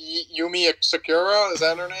Yumi Sakura. Is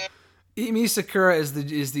that her name? Emi Sakura is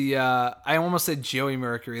the I almost said Joey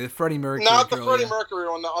Mercury, the Freddie Mercury. Not girl, the Freddie Mercury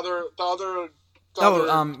one. The other.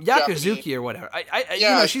 Yakuzuki Japanese. Or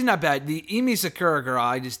whatever. She's not bad. The Emi Sakura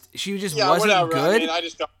girl, she just wasn't whatever. good. I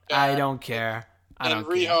just don't care. I don't care. And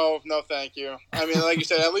Riho, no thank you. I mean, like you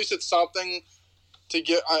said, at least it's something to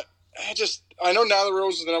get. I know now the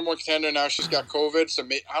Rose is the number one contender. Now she's got COVID, so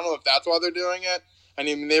I don't know if that's why they're doing it. I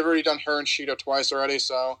mean, they've already done her and Shida twice already,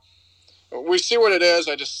 so we see what it is.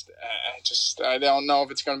 I don't know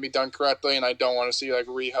if it's going to be done correctly, and I don't want to see like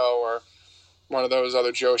Riho or one of those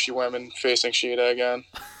other Joshi women facing Shida again.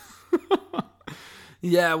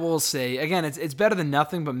 Yeah, we'll see. Again, it's better than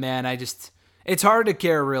nothing, but man, it's hard to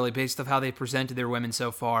care really based off how they presented their women so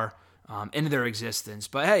far into their existence.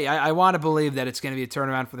 But hey, I want to believe that it's going to be a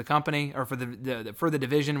turnaround for the company or for the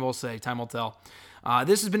division. We'll see. Time will tell.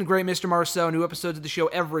 This has been great, Mr. Marceau. New episodes of the show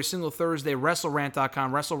every single Thursday.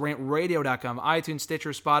 WrestleRant.com, WrestleRantRadio.com, iTunes,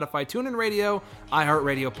 Stitcher, Spotify, TuneIn Radio,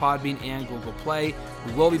 iHeartRadio, Podbean, and Google Play.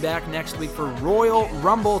 We will be back next week for Royal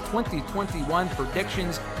Rumble 2021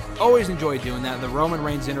 predictions. Always enjoy doing that. The Roman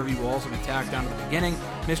Reigns interview will also be tacked down to the beginning.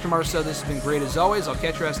 Mr. Marceau, this has been great as always. I'll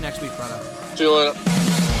catch your ass next week, brother. See you later.